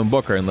watching Devin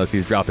Booker unless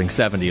he's dropping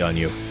 70 on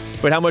you?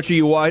 But how much are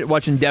you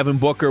watching Devin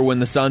Booker when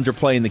the Suns are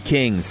playing the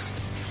Kings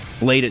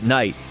late at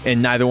night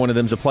and neither one of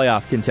them's a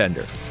playoff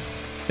contender?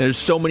 And there's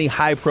so many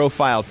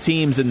high-profile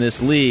teams in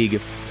this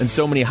league and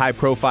so many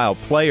high-profile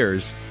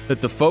players that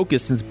the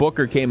focus since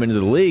Booker came into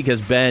the league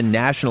has been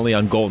nationally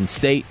on Golden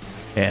State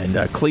and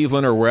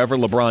Cleveland or wherever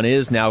LeBron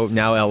is, now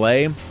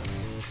L.A.,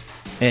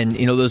 and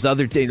those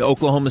other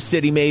Oklahoma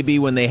City maybe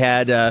when they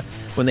had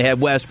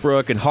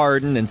Westbrook and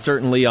Harden, and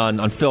certainly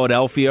on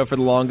Philadelphia for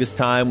the longest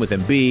time with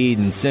Embiid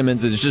and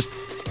Simmons. It's just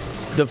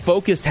the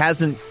focus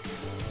hasn't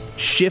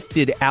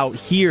shifted out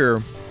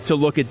here to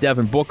look at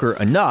Devin Booker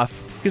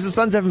enough because the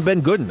Suns haven't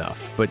been good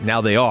enough, but now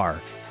they are,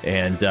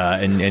 and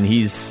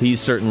he's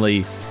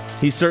certainly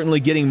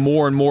getting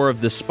more and more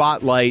of the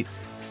spotlight.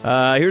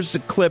 Here's a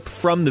clip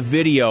from the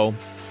video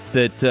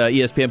that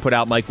ESPN put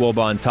out, Mike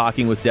Wilbon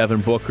talking with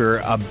Devin Booker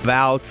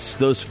about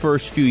those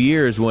first few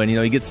years when,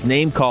 he gets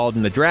name-called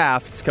in the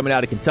draft. It's coming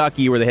out of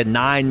Kentucky where they had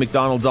 9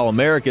 McDonald's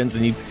All-Americans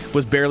and he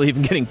was barely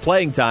even getting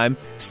playing time.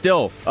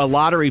 Still, a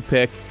lottery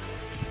pick,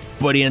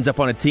 but he ends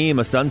up on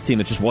a Suns team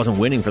that just wasn't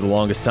winning for the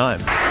longest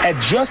time.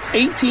 At just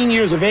 18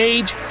 years of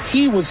age,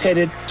 he was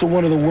headed to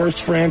one of the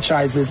worst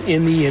franchises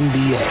in the NBA.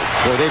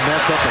 Boy, they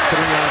mess up a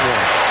 3-on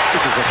run.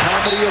 This is a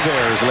comedy of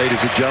errors,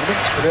 ladies and gentlemen.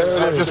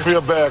 I just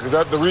feel bad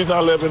because the reason I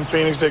live in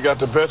Phoenix, they got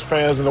the best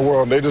fans in the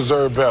world. They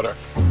deserve better.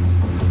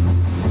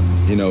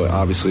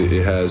 Obviously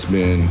it has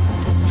been,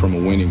 from a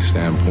winning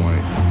standpoint,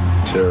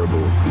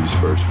 terrible these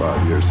first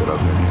 5 years that I've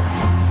been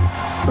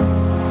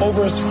here.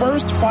 Over his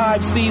first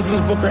 5 seasons,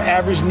 Booker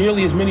averaged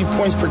nearly as many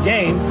points per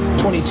game,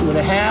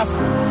 22.5,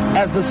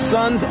 as the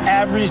Suns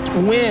averaged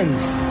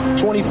wins,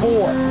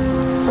 24.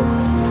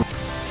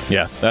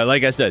 Yeah,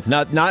 like I said,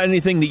 not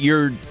anything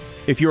that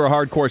if you're a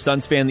hardcore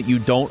Suns fan that you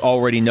don't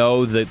already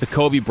know. The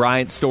Kobe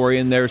Bryant story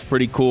in there is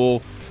pretty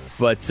cool.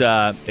 But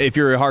if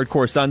you're a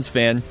hardcore Suns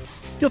fan,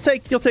 you'll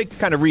take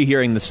kind of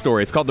rehearing the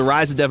story. It's called The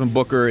Rise of Devin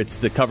Booker. It's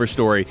the cover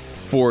story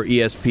for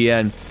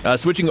ESPN.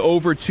 Switching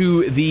over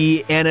to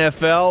the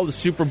NFL, the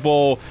Super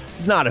Bowl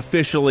is not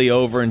officially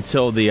over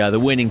until the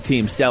winning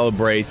team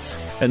celebrates.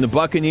 And the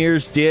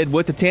Buccaneers did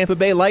what the Tampa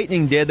Bay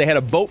Lightning did. They had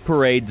a boat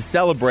parade to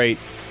celebrate.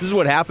 This is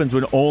what happens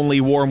when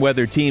only warm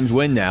weather teams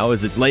win now.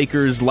 Is it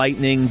Lakers,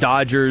 Lightning,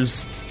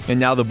 Dodgers, and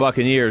now the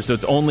Buccaneers. So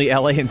it's only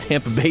LA and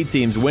Tampa Bay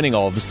teams winning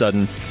all of a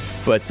sudden.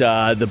 But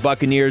the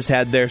Buccaneers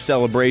had their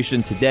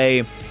celebration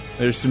today.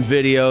 There's some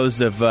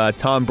videos of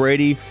Tom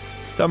Brady.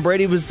 Tom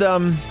Brady was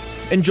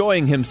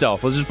enjoying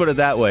himself. Let's just put it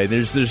that way.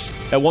 There's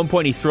at one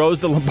point he throws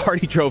the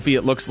Lombardi Trophy,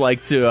 it looks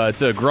like, to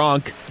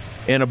Gronk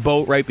in a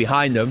boat right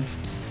behind him.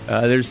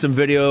 There's some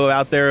video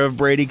out there of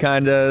Brady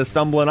kind of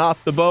stumbling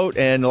off the boat,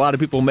 and a lot of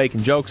people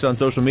making jokes on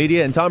social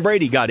media. And Tom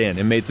Brady got in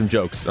and made some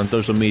jokes on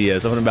social media,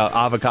 something about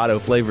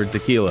avocado-flavored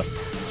tequila.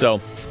 So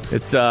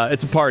it's a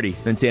party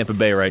in Tampa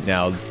Bay right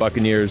now. The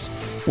Buccaneers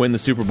win the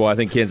Super Bowl. I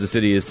think Kansas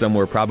City is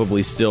somewhere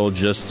probably still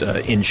just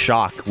in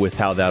shock with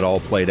how that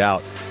all played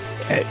out.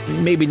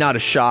 Maybe not a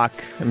shock.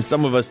 I mean,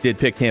 some of us did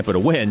pick Tampa to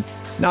win.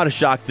 Not a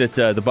shock that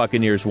the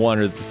Buccaneers won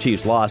or the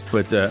Chiefs lost,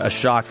 but a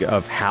shock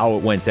of how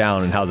it went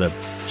down and how the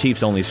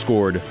Chiefs only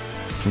scored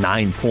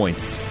 9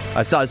 points.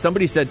 I saw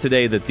somebody said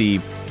today that the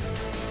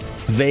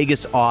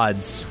Vegas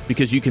odds,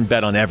 because you can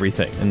bet on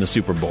everything in the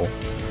Super Bowl,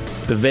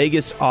 the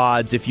Vegas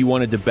odds, if you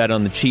wanted to bet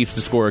on the Chiefs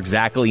to score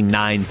exactly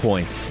 9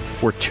 points,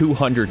 were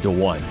 200 to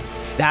 1.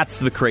 That's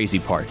the crazy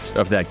part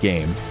of that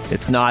game.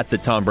 It's not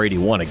that Tom Brady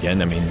won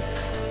again. I mean,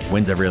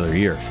 wins every other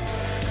year.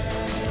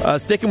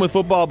 Sticking with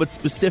football, but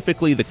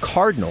specifically the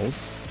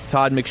Cardinals,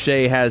 Todd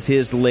McShay has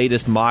his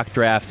latest mock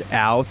draft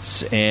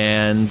out,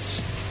 and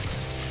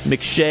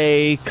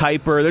McShay,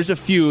 Kuiper, there's a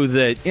few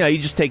that, you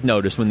just take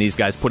notice when these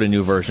guys put a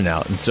new version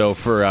out. And so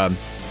for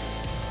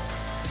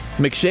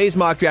McShay's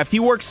mock draft, he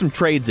works some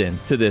trades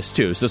into this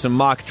too, so some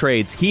mock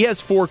trades. He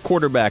has 4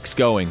 quarterbacks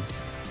going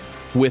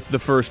with the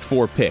first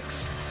 4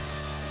 picks.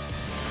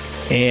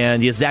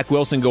 And he has Zach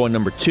Wilson going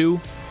number 2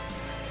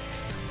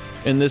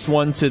 in this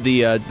one to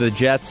the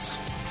Jets.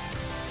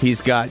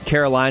 He's got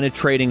Carolina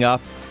trading up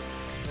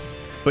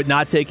but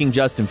not taking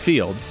Justin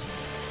Fields.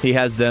 He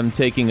has them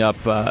taking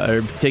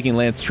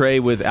Lance Trey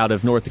out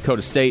of North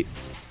Dakota State.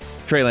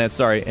 Trey Lance,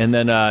 sorry. And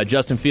then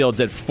Justin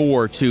Fields at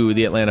 4 to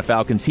the Atlanta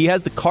Falcons. He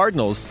has the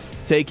Cardinals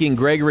taking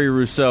Gregory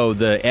Rousseau,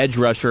 the edge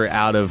rusher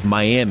out of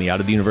Miami, out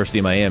of the University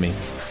of Miami.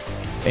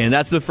 And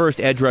that's the first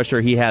edge rusher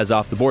he has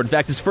off the board. In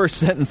fact, his first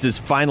sentence is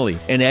finally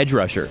an edge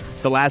rusher.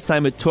 The last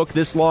time it took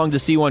this long to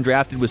see one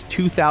drafted was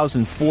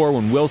 2004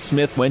 when Will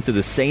Smith went to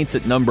the Saints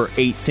at number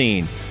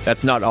 18.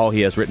 That's not all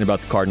he has written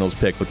about the Cardinals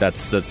pick, but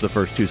that's the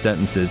first 2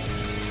 sentences.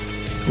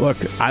 Look,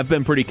 I've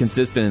been pretty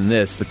consistent in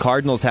this. The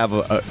Cardinals have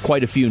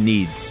quite a few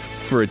needs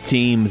for a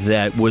team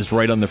that was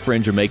right on the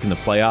fringe of making the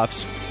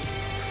playoffs.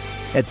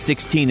 At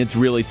 16, it's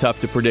really tough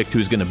to predict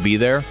who's going to be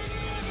there,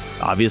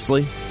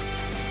 obviously.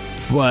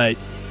 But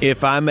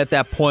if I'm at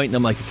that point and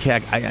I'm like, okay,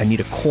 I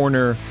need a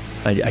corner,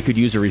 I could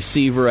use a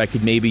receiver, I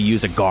could maybe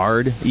use a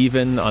guard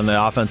even on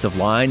the offensive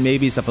line,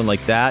 maybe something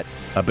like that,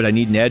 but I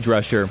need an edge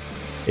rusher.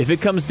 If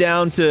it comes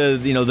down to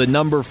the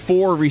number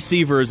 4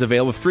 receivers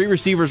available, if 3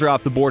 receivers are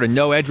off the board and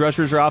no edge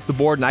rushers are off the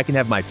board and I can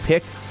have my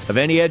pick of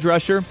any edge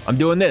rusher, I'm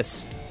doing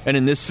this. And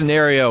in this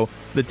scenario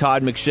that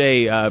Todd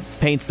McShay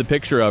paints the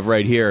picture of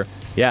right here,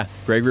 yeah,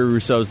 Gregory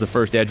Rousseau is the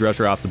first edge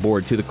rusher off the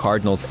board to the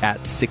Cardinals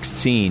at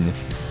 16.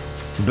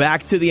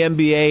 Back to the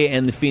NBA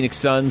and the Phoenix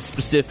Suns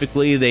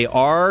specifically, they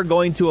are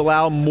going to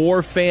allow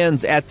more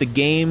fans at the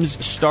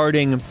games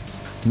starting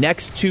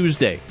next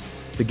Tuesday,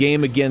 the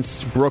game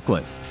against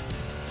Brooklyn.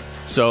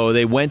 So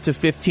they went to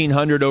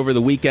 1,500 over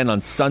the weekend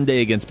on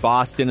Sunday against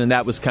Boston, and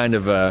that was kind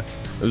of it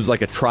was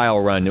like a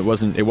trial run. It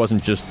wasn't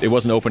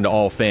open to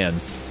all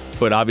fans.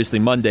 But obviously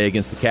Monday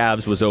against the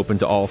Cavs was open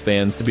to all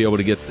fans to be able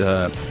to get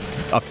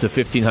up to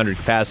 1,500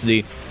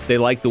 capacity. They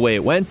liked the way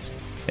it went,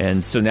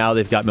 and so now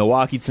they've got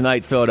Milwaukee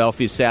tonight,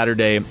 Philadelphia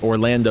Saturday,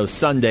 Orlando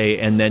Sunday,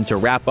 and then to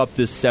wrap up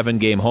this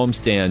 7-game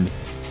homestand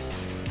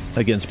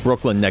against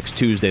Brooklyn next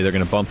Tuesday, they're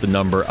going to bump the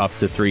number up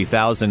to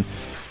 3,000.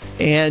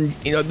 And,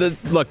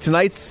 look,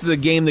 tonight's the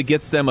game that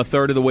gets them a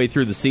third of the way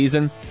through the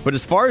season. But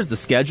as far as the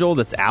schedule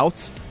that's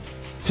out,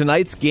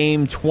 tonight's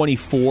game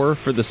 24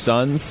 for the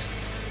Suns,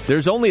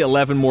 there's only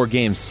 11 more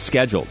games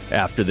scheduled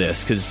after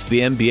this because the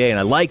NBA, and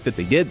I like that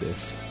they did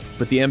this,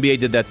 but the NBA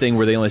did that thing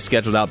where they only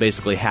scheduled out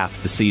basically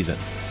half the season.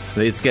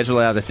 They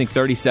scheduled out, I think,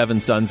 37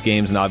 Suns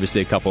games, and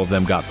obviously a couple of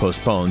them got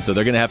postponed. So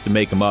they're going to have to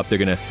make them up. They're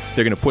going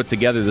to put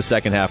together the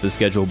second half of the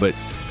schedule, but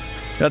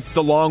that's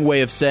the long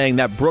way of saying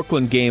that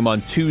Brooklyn game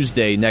on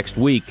Tuesday next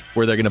week,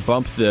 where they're going to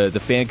bump the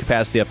fan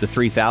capacity up to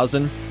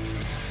 3,000.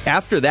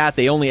 After that,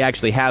 they only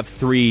actually have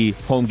 3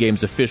 home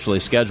games officially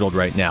scheduled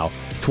right now.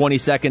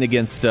 22nd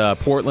against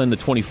Portland, the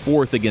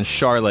 24th against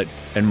Charlotte,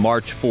 and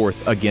March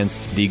 4th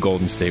against the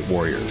Golden State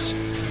Warriors.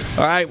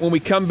 All right, when we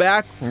come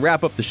back, we'll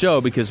wrap up the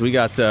show because we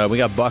got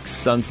Bucks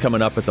Suns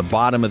coming up at the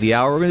bottom of the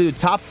hour. We're going to do a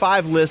top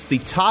 5 list, the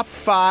top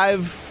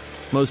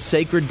 5 most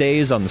sacred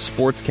days on the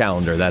sports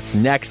calendar. That's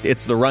next.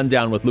 It's The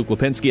Rundown with Luke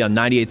Lapinski on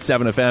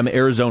 98.7 FM,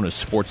 Arizona's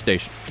sports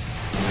station.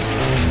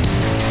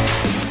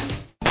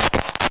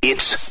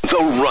 It's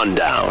The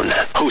Rundown,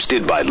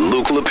 hosted by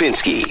Luke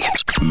Lapinski.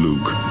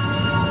 Luke,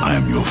 I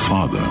am your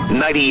father.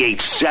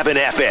 98.7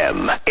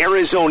 FM,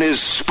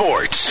 Arizona's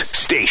sports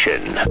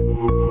station.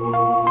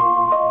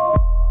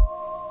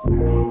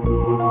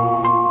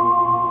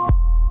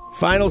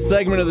 Final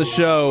segment of the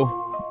show.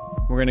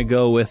 We're going to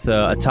go with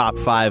a top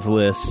 5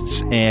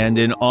 list. And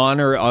in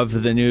honor of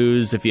the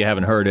news, if you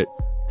haven't heard it,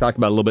 talked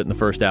about it a little bit in the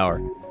first hour,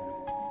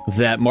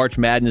 that March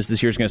Madness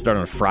this year is going to start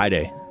on a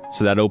Friday.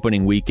 So that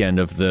opening weekend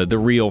of the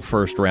real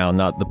first round,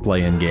 not the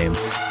play-in games.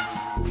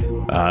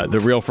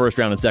 The real first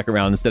round and second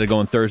round, instead of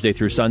going Thursday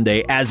through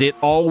Sunday, as it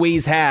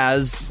always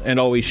has and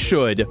always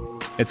should,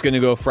 it's going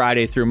to go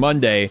Friday through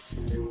Monday.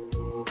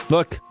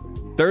 Look,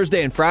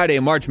 Thursday and Friday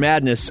in March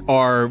Madness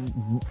are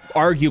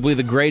arguably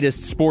the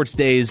greatest sports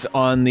days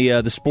on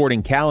the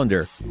sporting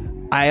calendar.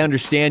 I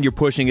understand you're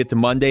pushing it to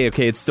Monday.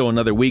 Okay, it's still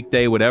another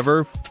weekday,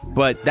 whatever.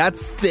 But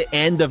that's the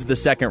end of the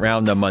second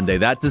round on Monday.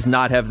 That does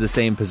not have the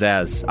same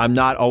pizzazz. I'm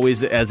not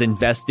always as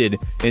invested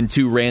in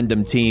 2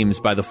 random teams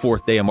by the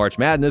 4th day of March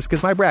Madness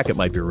because my bracket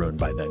might be ruined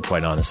by then,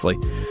 quite honestly.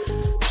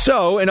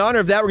 So, in honor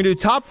of that, we're going to do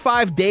top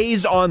 5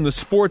 days on the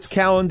sports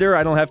calendar.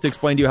 I don't have to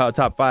explain to you how a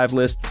top 5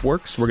 list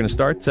works. We're going to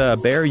start.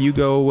 Bear, you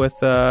go with,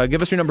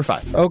 give us your number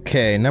 5.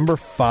 Okay, number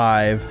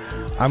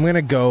 5, I'm going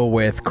to go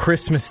with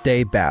Christmas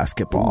Day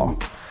basketball.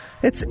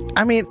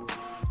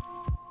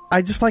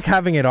 I just like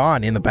having it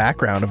on in the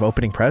background of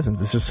opening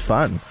presents. It's just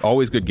fun.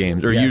 Always good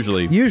games, or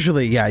usually.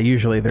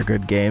 Usually they're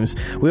good games.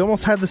 We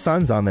almost had the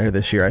Suns on there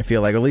this year, I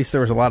feel like. At least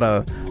there was a lot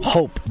of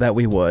hope that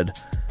we would.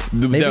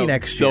 Maybe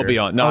next year. They'll be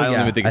on. No, I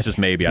don't even think it's just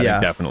maybe. I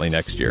think definitely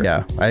next year.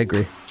 Yeah, I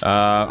agree.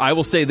 I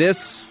will say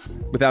this,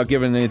 without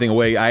giving anything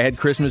away. I had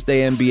Christmas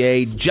Day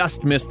NBA,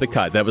 just missed the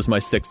cut. That was my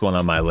 6th one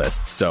on my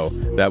list. So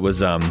that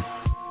was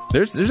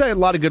there's a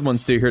lot of good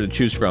ones here to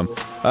choose from.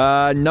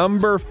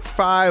 Number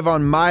 5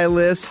 on my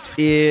list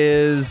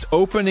is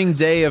opening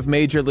day of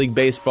Major League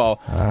Baseball.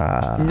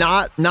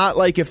 Not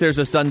like if there's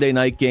a Sunday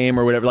night game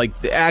or whatever,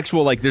 like the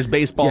actual, like there's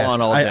baseball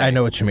on all day. I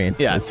know what you mean.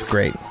 Yeah, it's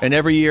great. And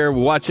every year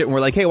we watch it and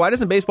we're like, hey, why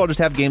doesn't baseball just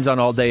have games on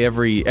all day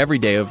every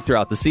day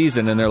throughout the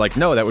season? And they're like,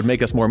 no, that would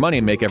make us more money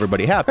and make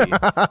everybody happy.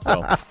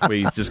 So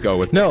we just go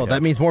with no.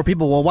 That means more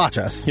people will watch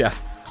us. Yeah,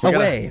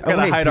 away,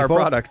 gotta hide people. our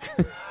product.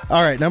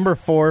 All right, number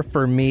 4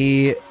 for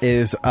me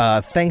is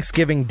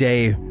Thanksgiving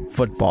Day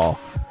football.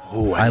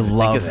 Ooh, I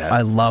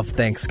love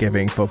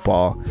Thanksgiving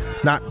football.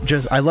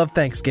 I love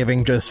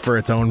Thanksgiving just for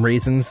its own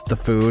reasons, the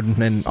food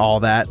and all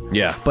that.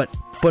 Yeah. But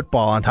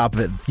football on top of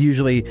it,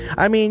 usually,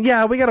 I mean,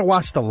 yeah, we got to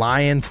watch the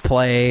Lions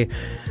play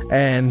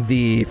and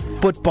the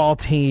football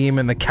team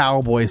and the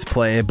Cowboys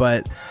play,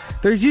 but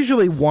there's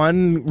usually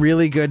one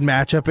really good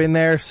matchup in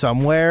there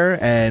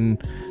somewhere,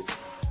 and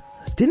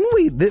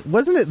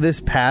wasn't it this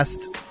past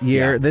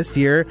year? Yeah. This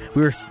year it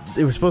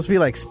was supposed to be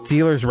like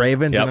Steelers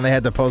Ravens, and then they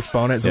had to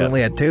postpone it, so we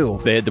only had 2.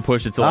 They had to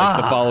push it to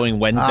like the following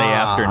Wednesday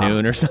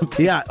afternoon or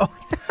something. Yeah,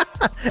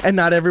 and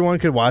not everyone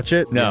could watch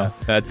it. No,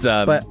 that's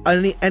but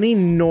any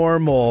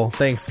normal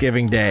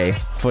Thanksgiving Day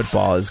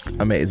football is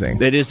amazing.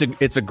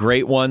 It's a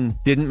great one.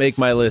 Didn't make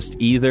my list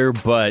either,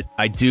 but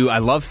I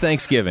love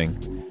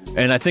Thanksgiving,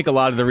 and I think a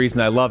lot of the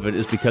reason I love it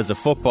is because of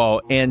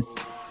football, and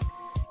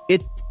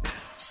it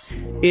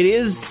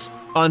is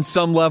on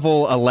some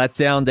level a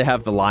letdown to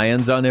have the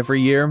Lions on every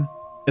year,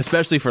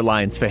 especially for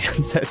Lions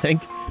fans, I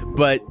think.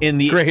 But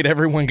great,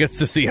 everyone gets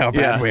to see how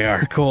bad we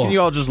are. Cool. Can you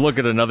all just look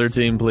at another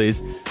team,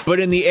 please? But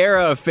in the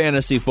era of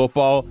fantasy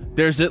football,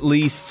 there's at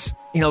least,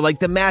 like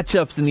the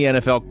matchups in the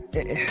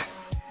NFL.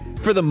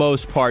 For the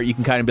most part, you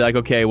can kind of be like,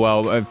 okay,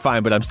 well,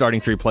 fine, but I'm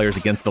starting 3 players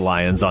against the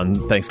Lions on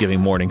Thanksgiving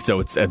morning,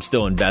 so I'm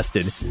still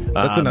invested.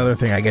 That's another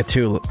thing I get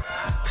to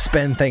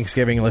spend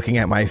Thanksgiving looking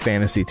at my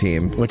fantasy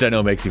team. Which I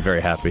know makes you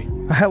very happy.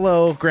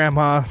 Hello,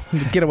 Grandma.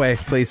 Get away,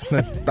 please.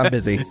 I'm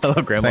busy.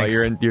 Hello, Grandma.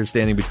 Thanks. You're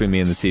standing between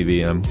me and the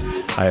TV.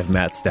 I have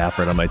Matt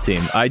Stafford on my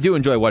team. I do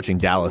enjoy watching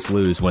Dallas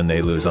lose when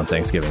they lose on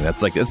Thanksgiving.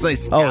 It's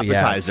nice appetizer.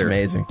 Yeah, it's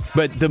amazing.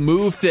 But the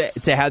move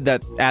to add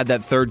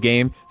that third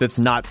game that's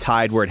not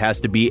tied where it has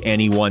to be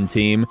any one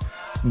team,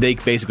 they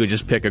basically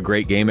just pick a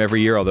great game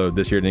every year, although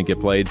this year didn't get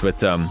played.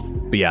 But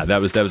yeah,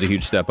 that was a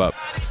huge step up.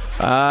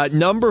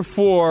 Number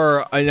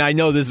 4, and I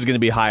know this is going to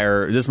be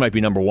higher. This might be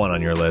number 1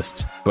 on your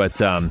list,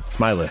 but it's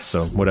my list,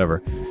 so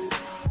whatever.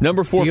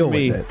 Number 4 for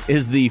me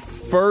is the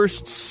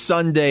first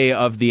Sunday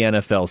of the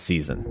NFL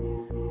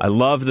season. I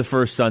love the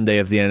first Sunday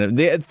of the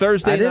NFL.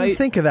 Thursday night. I didn't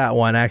think of that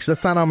one, actually.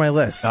 That's not on my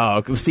list.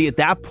 Oh, see, at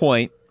that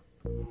point,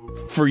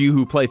 for you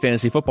who play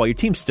fantasy football, your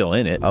team's still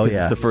in it. Oh,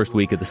 yeah. It's the first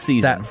week of the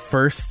season. That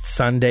first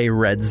Sunday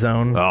red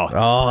zone.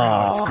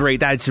 It's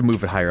great. That should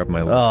move it higher up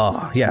my list.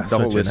 Oh, yeah. The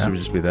whole list should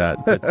just be that.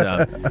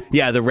 But,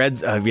 yeah, the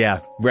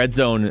red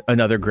zone,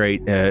 another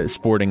great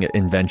sporting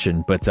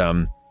invention. But,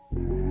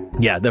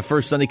 yeah, the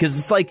first Sunday, because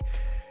it's like,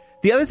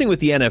 the other thing with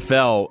the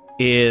NFL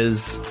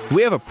is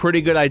we have a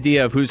pretty good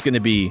idea of who's going to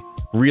be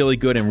really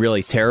good and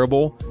really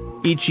terrible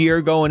each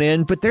year going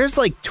in, but there's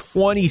like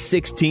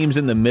 26 teams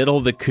in the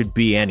middle that could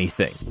be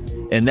anything.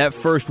 And that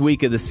first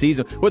week of the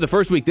season, the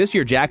first week this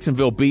year,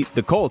 Jacksonville beat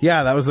the Colts.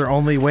 Yeah, that was their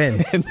only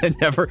win. And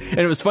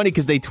it was funny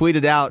because they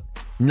tweeted out,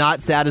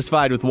 not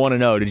satisfied with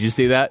 1-0. Did you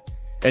see that?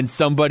 And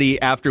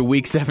somebody after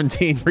week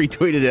 17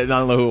 retweeted it, and I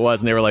don't know who it was,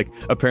 and they were like,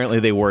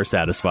 apparently they were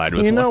satisfied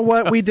with it. You know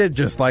what? We did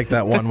just like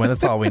that one win.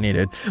 That's all we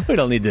needed. We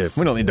don't need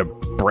to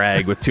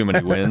brag with too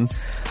many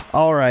wins.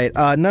 All right.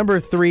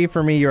 Number 3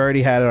 for me, you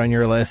already had it on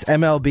your list,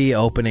 MLB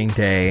opening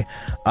day.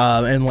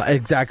 And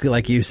exactly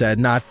like you said,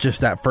 not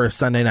just that first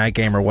Sunday night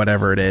game or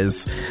whatever it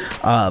is,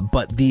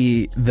 but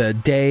the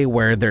day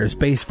where there's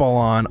baseball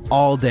on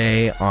all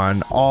day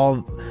on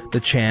all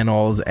the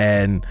channels,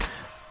 and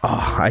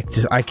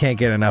I can't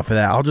get enough of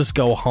that. I'll just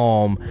go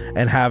home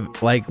and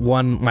have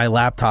my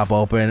laptop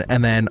open,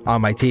 and then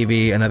on my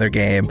TV another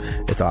game.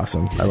 It's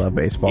awesome. I love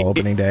baseball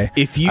opening day.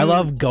 I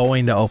love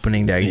going to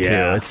opening day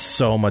too. It's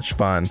so much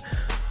fun.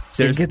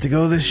 Didn't get to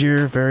go this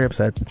year. Very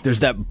upset. There's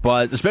that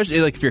buzz,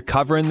 especially like if you're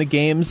covering the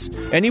games.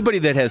 Anybody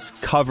that has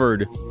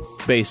covered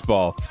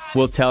baseball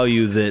will tell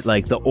you that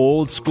like the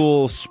old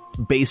school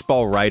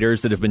baseball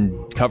writers that have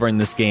been covering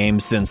this game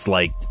since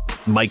like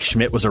Mike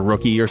Schmidt was a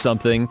rookie or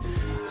something.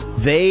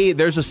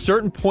 There's a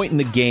certain point in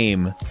the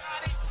game,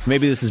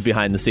 maybe this is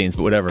behind the scenes,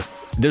 but whatever.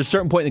 There's a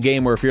certain point in the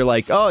game where if you're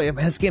like, oh, yeah,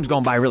 man, this game's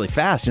going by really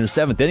fast. In the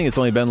 7th inning, it's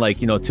only been like,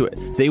 2.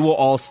 They will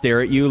all stare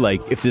at you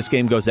like if this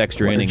game goes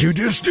extra innings. What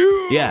did you just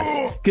do?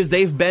 Yes, because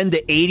they've been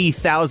to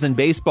 80,000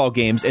 baseball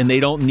games and they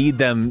don't need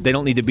them. They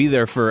don't need to be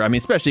there for. I mean,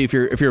 especially if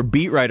you're a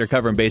beat writer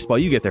covering baseball,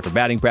 you get there for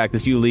batting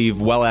practice. You leave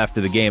well after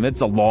the game.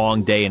 It's a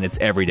long day and it's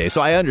every day.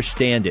 So I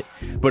understand it.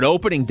 But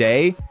opening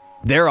day,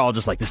 they're all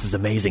just like, this is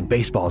amazing.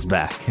 Baseball's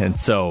back. And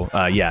so,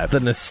 yeah.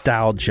 The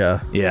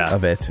nostalgia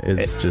of it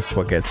is just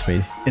what gets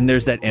me. And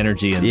there's that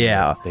energy in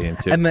the stadium,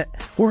 too. And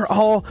we're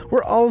all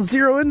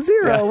 0-0.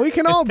 Yeah. We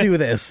can all do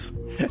this.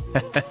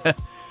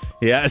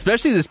 Yeah,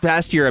 especially this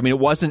past year. I mean, it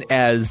wasn't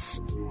as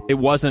it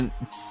wasn't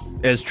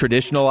as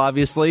traditional,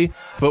 obviously.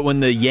 But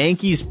when the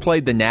Yankees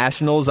played the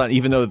Nationals,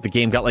 even though the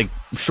game got like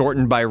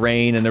shortened by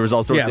rain and there was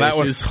all sorts of issues. Yeah, that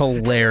was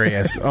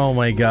hilarious. Oh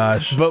my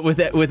gosh! But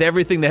with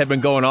everything that had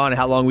been going on and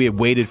how long we had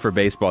waited for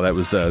baseball, that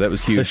was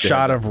huge. The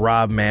shot of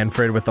Rob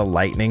Manfred with the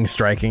lightning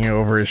striking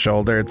over his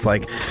shoulder. It's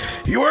like,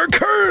 you are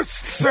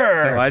cursed,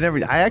 sir. I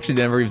actually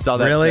never even saw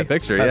that, that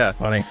picture. That's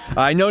funny.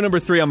 I know number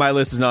 3 on my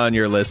list is not on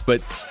your list,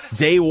 but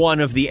day 1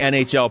 of the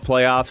NHL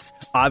playoffs.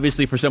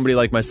 Obviously, for somebody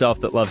like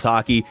myself that loves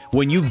hockey,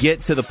 when you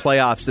get to the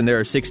playoffs and there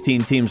are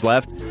 16 teams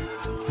left,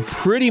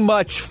 pretty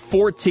much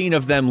 14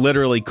 of them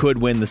literally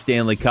could win the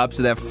Stanley Cup.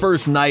 So that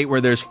first night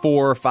where there's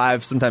 4 or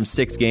 5, sometimes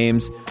 6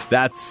 games,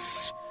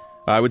 that's,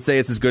 I would say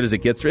it's as good as it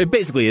gets. It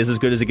basically is as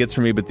good as it gets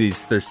for me, but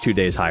there's 2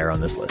 days higher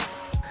on this list.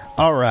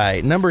 All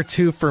right, number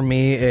 2 for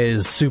me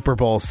is Super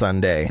Bowl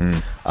Sunday.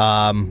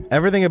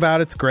 Everything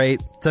about it's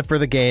great, except for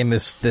the game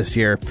this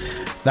year.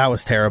 That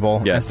was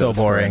terrible. Yeah, and so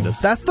boring.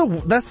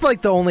 Horrendous. That's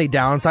like the only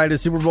downside of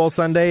Super Bowl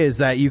Sunday is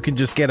that you can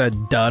just get a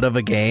dud of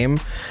a game.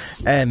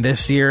 And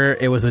this year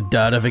it was a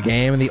dud of a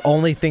game. And the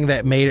only thing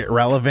that made it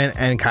relevant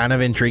and kind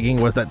of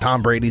intriguing was that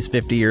Tom Brady's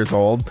 50 years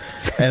old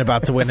and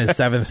about to win his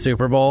 7th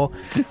Super Bowl.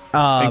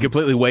 And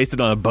completely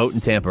wasted on a boat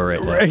in Tampa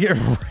right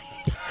now.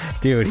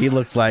 Dude, he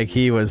looked like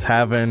he was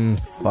having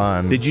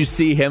fun. Did you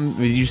see him?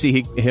 Did you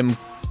see him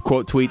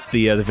quote tweet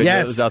the video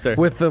that was out there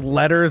with the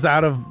letters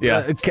out of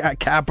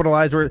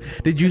capitalized?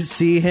 Did you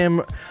see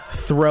him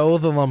throw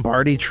the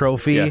Lombardi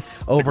Trophy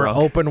over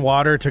open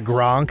water to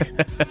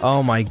Gronk?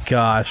 Oh my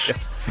gosh!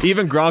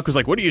 Even Gronk was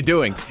like, "What are you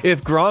doing?"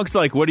 If Gronk's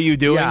like, "What are you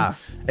doing?" Yeah.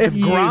 If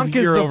Gronk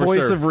is the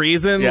voice of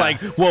reason, like,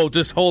 whoa,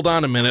 just hold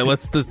on a minute.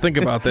 Let's just think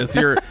about this.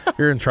 You're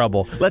in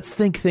trouble. Let's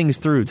think things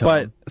through, Tom.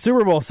 But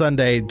Super Bowl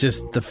Sunday,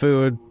 just the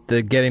food,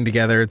 the getting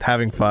together,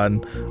 having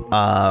fun.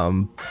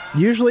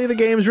 Usually the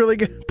game's really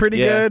good, pretty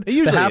good. It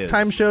usually the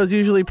halftime show's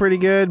usually pretty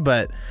good,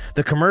 but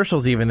the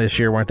commercials even this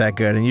year weren't that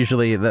good. And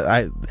usually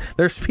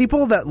there's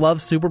people that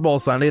love Super Bowl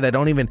Sunday that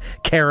don't even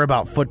care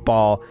about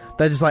football.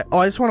 They're just like, oh,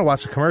 I just want to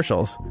watch the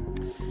commercials.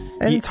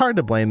 And it's hard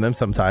to blame them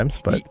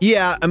sometimes, but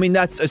yeah, I mean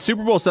that's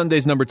Super Bowl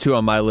Sunday's number 2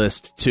 on my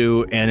list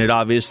too, and it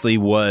obviously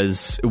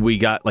we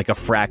got like a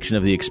fraction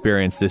of the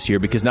experience this year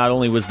because not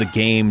only was the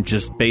game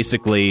just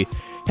basically,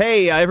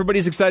 hey,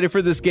 everybody's excited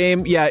for this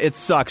game. Yeah, it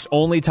sucks.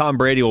 Only Tom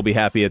Brady will be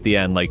happy at the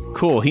end. Like,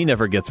 cool, he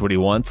never gets what he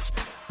wants.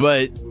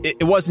 But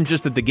it wasn't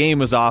just that the game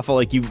was awful.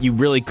 Like, you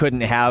really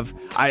couldn't have...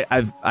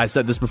 I've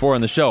said this before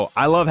on the show.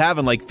 I love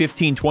having, like,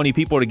 15, 20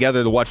 people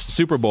together to watch the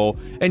Super Bowl.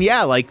 And,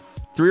 yeah, like,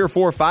 3 or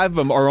 4 or 5 of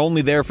them are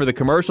only there for the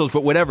commercials,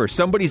 but whatever.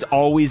 Somebody's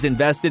always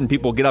invested, and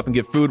people get up and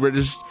get food.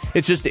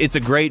 It's a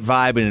great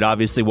vibe, and it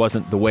obviously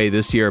wasn't the way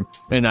this year.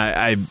 And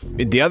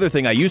the other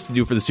thing I used to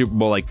do for the Super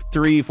Bowl, like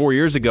 3-4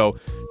 years ago,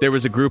 there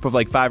was a group of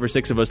like 5 or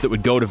 6 of us that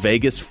would go to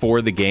Vegas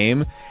for the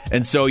game.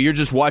 And so you're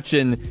just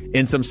watching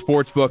in some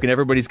sports book, and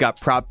everybody's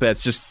got prop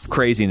bets, just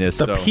craziness.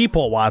 The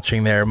people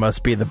watching there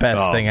must be the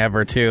best thing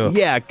ever, too.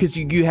 Yeah, because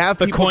you have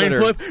the people coin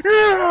flip.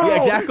 No, yeah,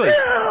 exactly.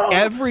 No.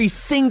 Every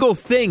single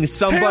thing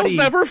somebody... Tails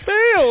never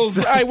fails,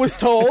 I was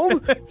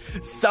told.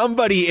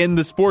 Somebody in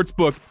the sports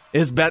book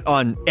is bet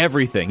on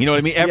everything. You know what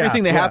I mean?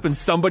 Everything that happens,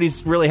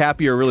 somebody's really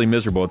happy or really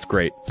miserable. It's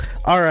great.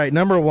 All right,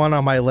 number 1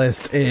 on my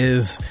list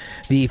is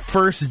the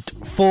first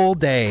full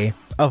day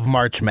of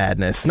March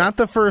Madness. Not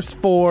the first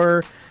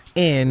 4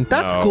 in.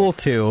 That's cool,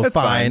 too. That's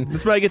fine.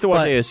 That's why I get to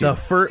watch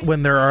ASU.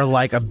 When there are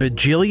like a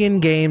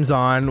bajillion games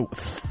on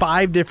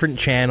 5 different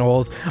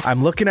channels,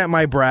 I'm looking at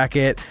my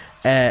bracket.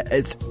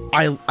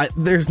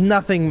 There's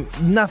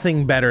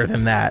nothing better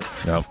than that.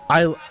 No.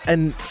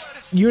 And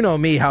you know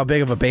me, how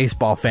big of a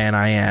baseball fan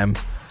I am.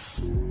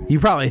 You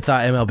probably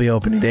thought MLB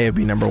opening day would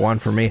be number 1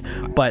 for me,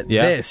 but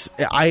this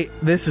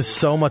is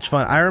so much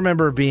fun. I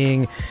remember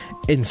being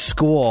in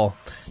school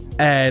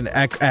and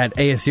at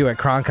ASU at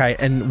Cronkite,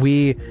 and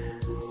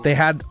they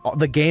had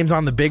the games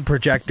on the big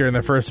projector in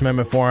the First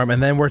Amendment Forum,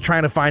 and then we're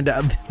trying to find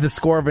out the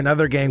score of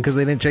another game because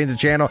they didn't change the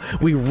channel.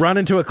 We run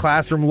into a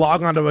classroom,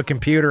 log onto a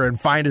computer, and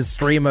find a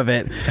stream of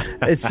it.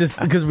 It's just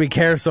because we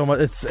care so much.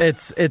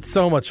 It's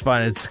so much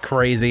fun. It's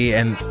crazy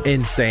and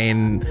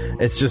insane.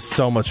 It's just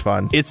so much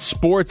fun. It's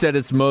sports at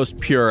its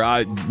most pure.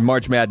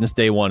 March Madness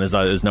Day 1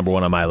 is number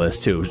 1 on my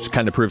list, too, which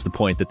kind of proves the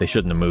point that they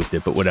shouldn't have moved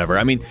it, but whatever.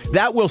 I mean,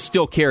 that will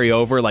still carry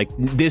over. Like,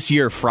 this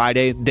year,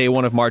 Friday, Day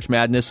 1 of March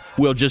Madness,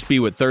 will just be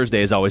what Thursday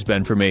has always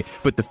been for me.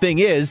 But the thing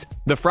is,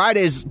 the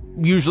Friday's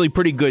usually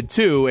pretty good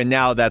too, and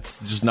now that's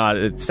just not.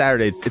 It's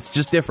Saturday. It's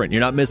just different. You're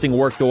not missing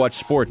work to watch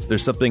sports.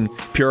 There's something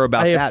pure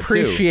about that, too. I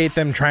appreciate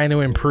them trying to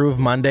improve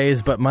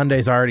Mondays, but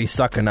Mondays already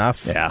suck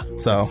enough. Yeah.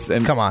 So,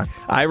 come on.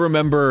 I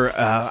remember,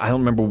 I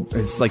don't remember,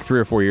 it's like 3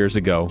 or 4 years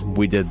ago,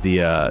 we did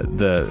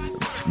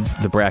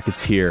the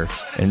brackets here,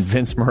 and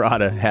Vince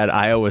Marotta had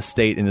Iowa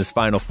State in his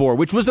Final Four,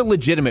 which was a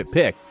legitimate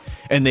pick.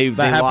 And they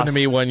happened lost, to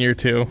me one year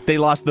too. They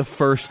lost the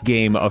first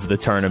game of the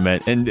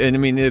tournament, and I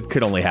mean it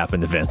could only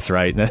happen to Vince,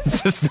 right?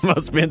 That's just the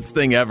most Vince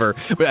thing ever.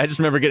 But I just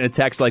remember getting a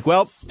text like,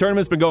 "Well,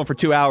 tournament's been going for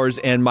 2 hours,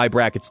 and my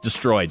bracket's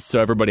destroyed."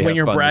 So everybody, when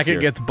have fun your bracket this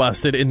year. gets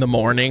busted in the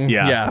morning,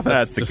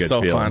 that's a just good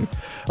so feeling. fun.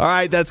 All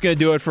right, that's going to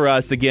do it for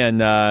us again.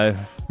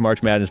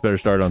 March Madness better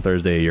start on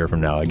Thursday a year from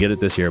now. I get it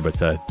this year, but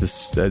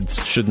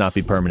this should not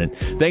be permanent.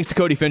 Thanks to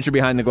Cody Fincher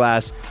behind the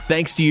glass.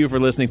 Thanks to you for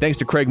listening. Thanks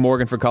to Craig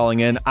Morgan for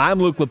calling in. I'm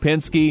Luke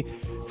Lapinski.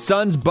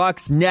 Suns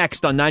Bucks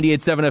next on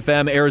 98.7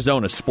 FM,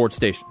 Arizona Sports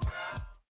Station.